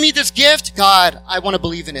you've given me this gift. God, I want to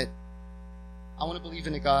believe in it. I want to believe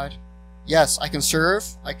in it, God. Yes, I can serve.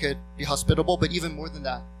 I could be hospitable, but even more than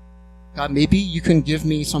that. God, maybe you can give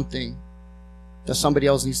me something that somebody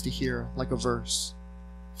else needs to hear, like a verse.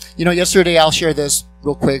 You know, yesterday, I'll share this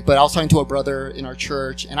real quick, but I was talking to a brother in our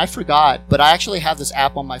church, and I forgot, but I actually have this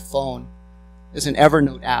app on my phone. It's an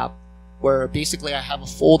Evernote app, where basically I have a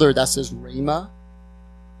folder that says Rhema,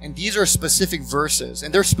 and these are specific verses,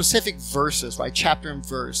 and they're specific verses, right, chapter and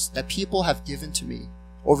verse, that people have given to me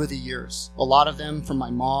over the years. A lot of them from my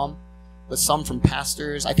mom, but some from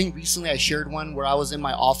pastors. I think recently I shared one where I was in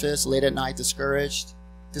my office late at night, discouraged.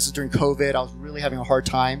 This is during COVID. I was really having a hard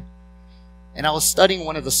time. And I was studying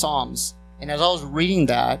one of the Psalms. And as I was reading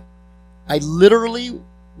that, I literally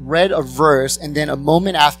read a verse. And then a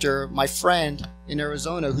moment after, my friend in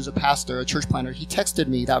Arizona, who's a pastor, a church planner, he texted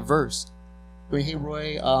me that verse. Going, hey,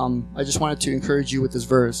 Roy, I just wanted to encourage you with this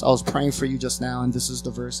verse. I was praying for you just now, and this is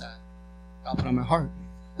the verse that God put on my heart.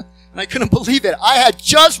 And I couldn't believe it. I had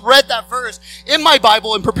just read that verse in my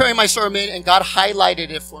Bible and preparing my sermon, and God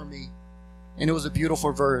highlighted it for me. And it was a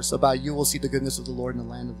beautiful verse about you will see the goodness of the Lord in the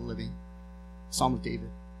land of the living. Psalm of David.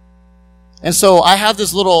 And so I have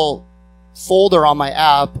this little folder on my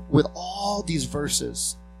app with all these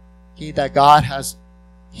verses, okay, that God has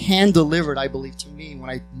hand delivered, I believe, to me when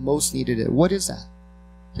I most needed it. What is that?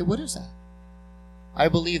 Okay, what is that? I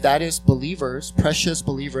believe that is believers, precious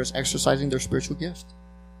believers, exercising their spiritual gift.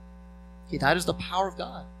 Okay, that is the power of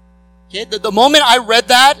God. Okay, the moment I read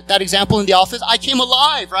that example in the office, I came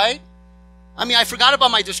alive, right? I forgot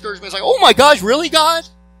about my discouragement. It's like, oh my gosh, really, God?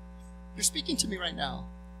 You're speaking to me right now.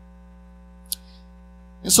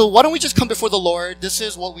 And so why don't we just come before the Lord? This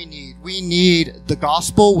is what we need. We need the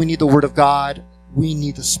gospel. We need the Word of God. We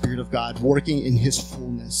need the Spirit of God working in His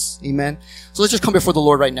fullness. Amen? So let's just come before the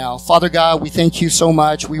Lord right now. Father God, we thank you so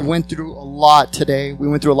much. We went through a lot today. We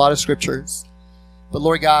went through a lot of scriptures. But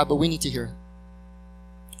Lord God, we need to hear.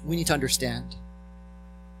 We need to understand.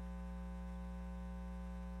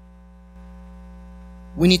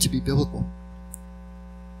 We need to be biblical.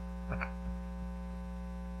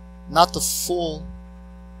 Not the full,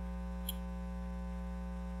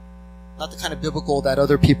 not the kind of biblical that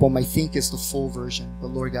other people might think is the full version. But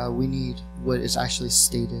Lord God, we need what is actually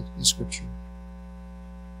stated in Scripture.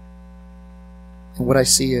 And what I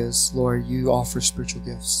see is, Lord, you offer spiritual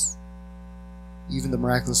gifts. Even the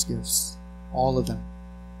miraculous gifts. All of them.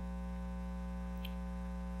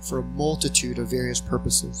 For a multitude of various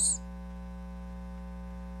purposes.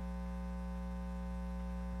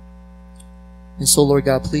 And so, Lord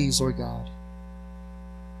God, please, Lord God,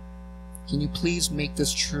 can you please make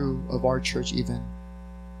this true of our church even?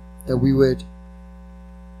 That we would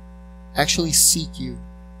actually seek you.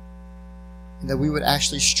 And that we would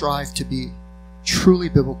actually strive to be truly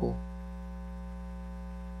biblical.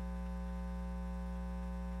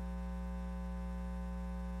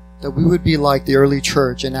 That we would be like the early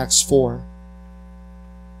church in Acts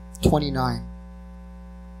 4:29.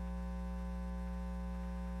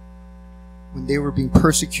 When they were being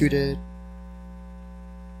persecuted,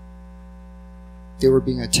 they were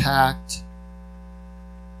being attacked,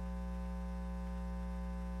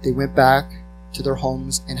 they went back to their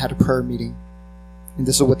homes and had a prayer meeting. And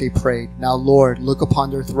this is what they prayed. Now, Lord, look upon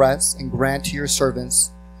their threats and grant to your servants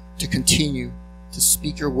to continue to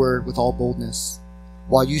speak your word with all boldness,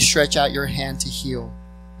 while you stretch out your hand to heal,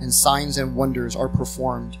 and signs and wonders are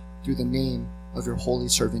performed through the name of your holy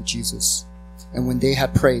servant Jesus. And when they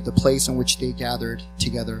had prayed, the place in which they gathered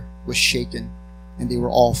together was shaken, and they were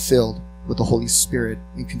all filled with the Holy Spirit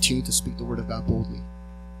and continued to speak the word of God boldly.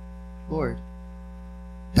 Lord,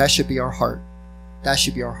 that should be our heart. That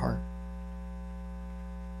should be our heart.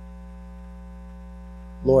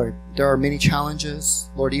 Lord, there are many challenges.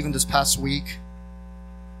 Lord, even this past week,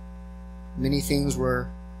 many things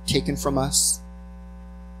were taken from us.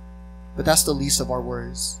 But that's the least of our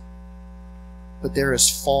worries. But there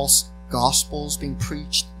is false gospels being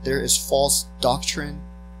preached. There is false doctrine.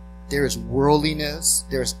 There is worldliness.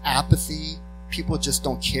 There is apathy. People just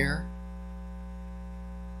don't care.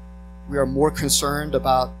 We are more concerned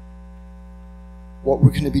about what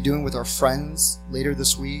we're going to be doing with our friends later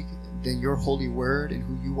this week than your holy word and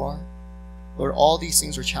who you are. Lord, all these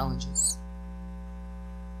things are challenges.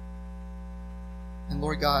 And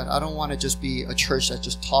Lord God, I don't want to just be a church that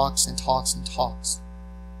just talks and talks and talks.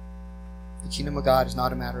 The kingdom of God is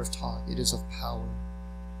not a matter of talk. It is of power.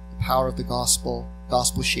 The power of the gospel,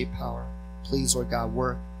 gospel-shaped power. Please, Lord God,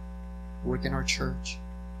 work in our church.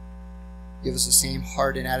 Give us the same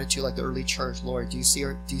heart and attitude like the early church. Lord, do you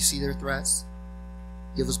see their threats?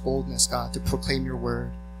 Give us boldness, God, to proclaim your word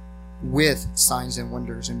with signs and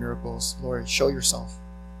wonders and miracles. Lord, show yourself.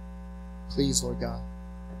 Please, Lord God,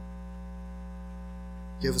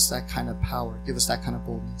 give us that kind of power. Give us that kind of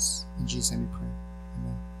boldness. In Jesus' name we pray.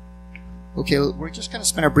 Amen. Okay, we're just going to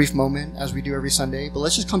spend a brief moment as we do every Sunday, but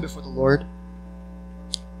let's just come before the Lord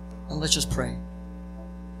and let's just pray.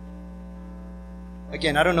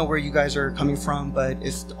 Again, I don't know where you guys are coming from, but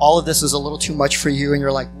if all of this is a little too much for you and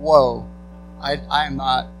you're like, whoa, I'm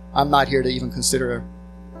not here to even consider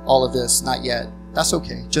all of this, not yet. That's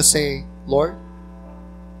okay. Just say, Lord,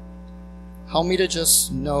 help me to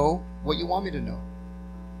just know what you want me to know.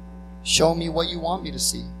 Show me what you want me to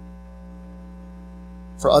see.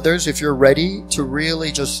 For others, if you're ready to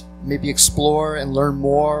really just maybe explore and learn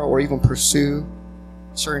more or even pursue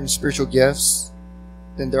certain spiritual gifts,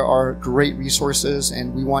 then there are great resources,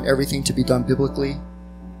 and we want everything to be done biblically.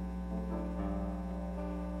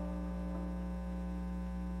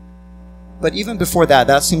 But even before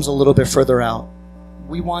that seems a little bit further out.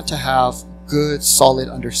 We want to have good, solid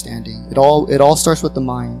understanding. It all starts with the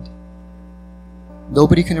mind.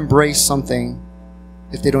 Nobody can embrace something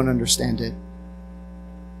if they don't understand it.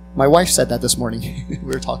 My wife said that this morning. We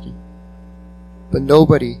were talking. But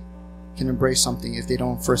nobody can embrace something if they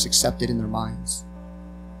don't first accept it in their minds.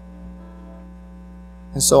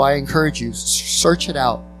 And so I encourage you, search it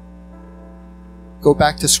out. Go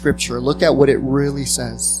back to Scripture. Look at what it really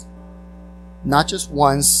says. Not just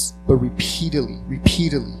once, but repeatedly.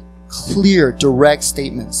 Clear, direct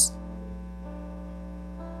statements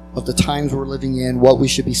of the times we're living in, what we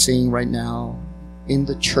should be seeing right now in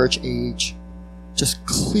the church age. Just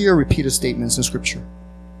clear, repeated statements in Scripture.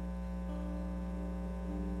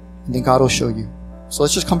 And then God will show you. So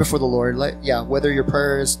let's just come before the Lord. Whether your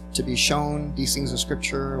prayer is to be shown these things in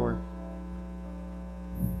Scripture, or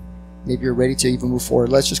maybe you're ready to even move forward,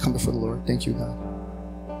 let's just come before the Lord. Thank you, God.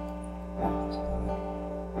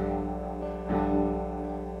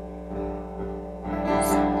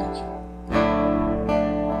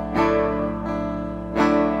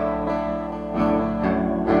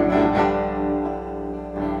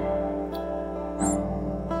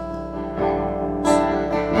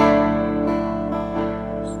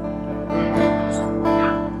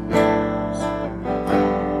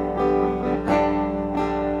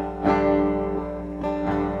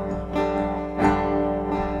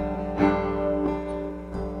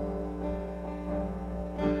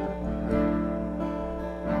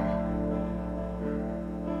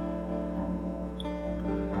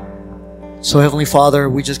 So Heavenly Father,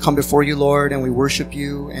 we just come before you, Lord, and we worship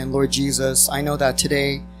you. And Lord Jesus, I know that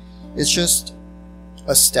today is just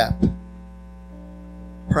a step.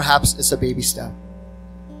 Perhaps it's a baby step.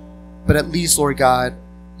 But at least, Lord God,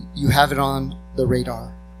 you have it on the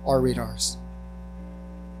radar, our radars.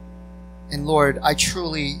 And Lord, I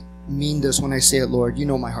truly mean this when I say it, Lord. You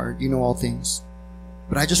know my heart. You know all things.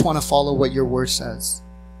 But I just want to follow what your word says.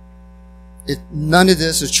 If none of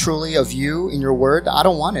this is truly of you in your word, I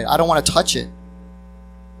don't want it. I don't want to touch it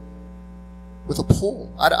with a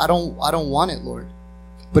pull. I don't want it, Lord.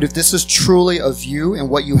 But if this is truly of you and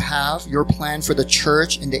what you have, your plan for the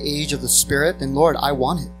church in the age of the Spirit, then Lord, I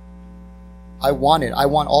want it. I want it. I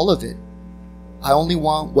want all of it. I only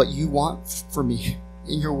want what you want for me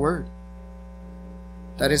in your word.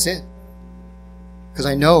 That is it. Because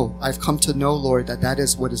I've come to know, Lord, that that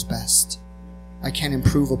is what is best. I can't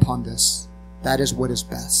improve upon this. That is what is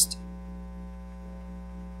best.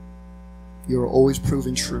 You are always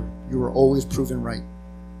proven true. You are always proven right.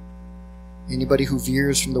 Anybody who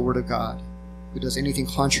veers from the Word of God, who does anything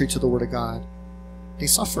contrary to the Word of God, they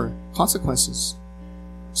suffer consequences.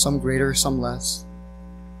 Some greater, some less.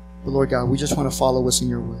 But Lord God, we just want to follow what's in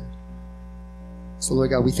your Word. So Lord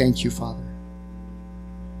God, we thank you, Father.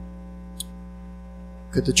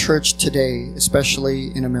 Could the church today,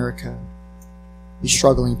 especially in America, be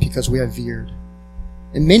struggling because we have veered?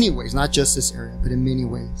 In many ways, not just this area, but in many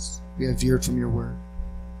ways, we have veered from your Word.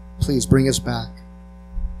 Please bring us back.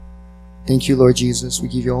 Thank you, Lord Jesus. We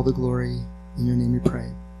give you all the glory. In your name we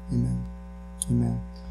pray. Amen. Amen.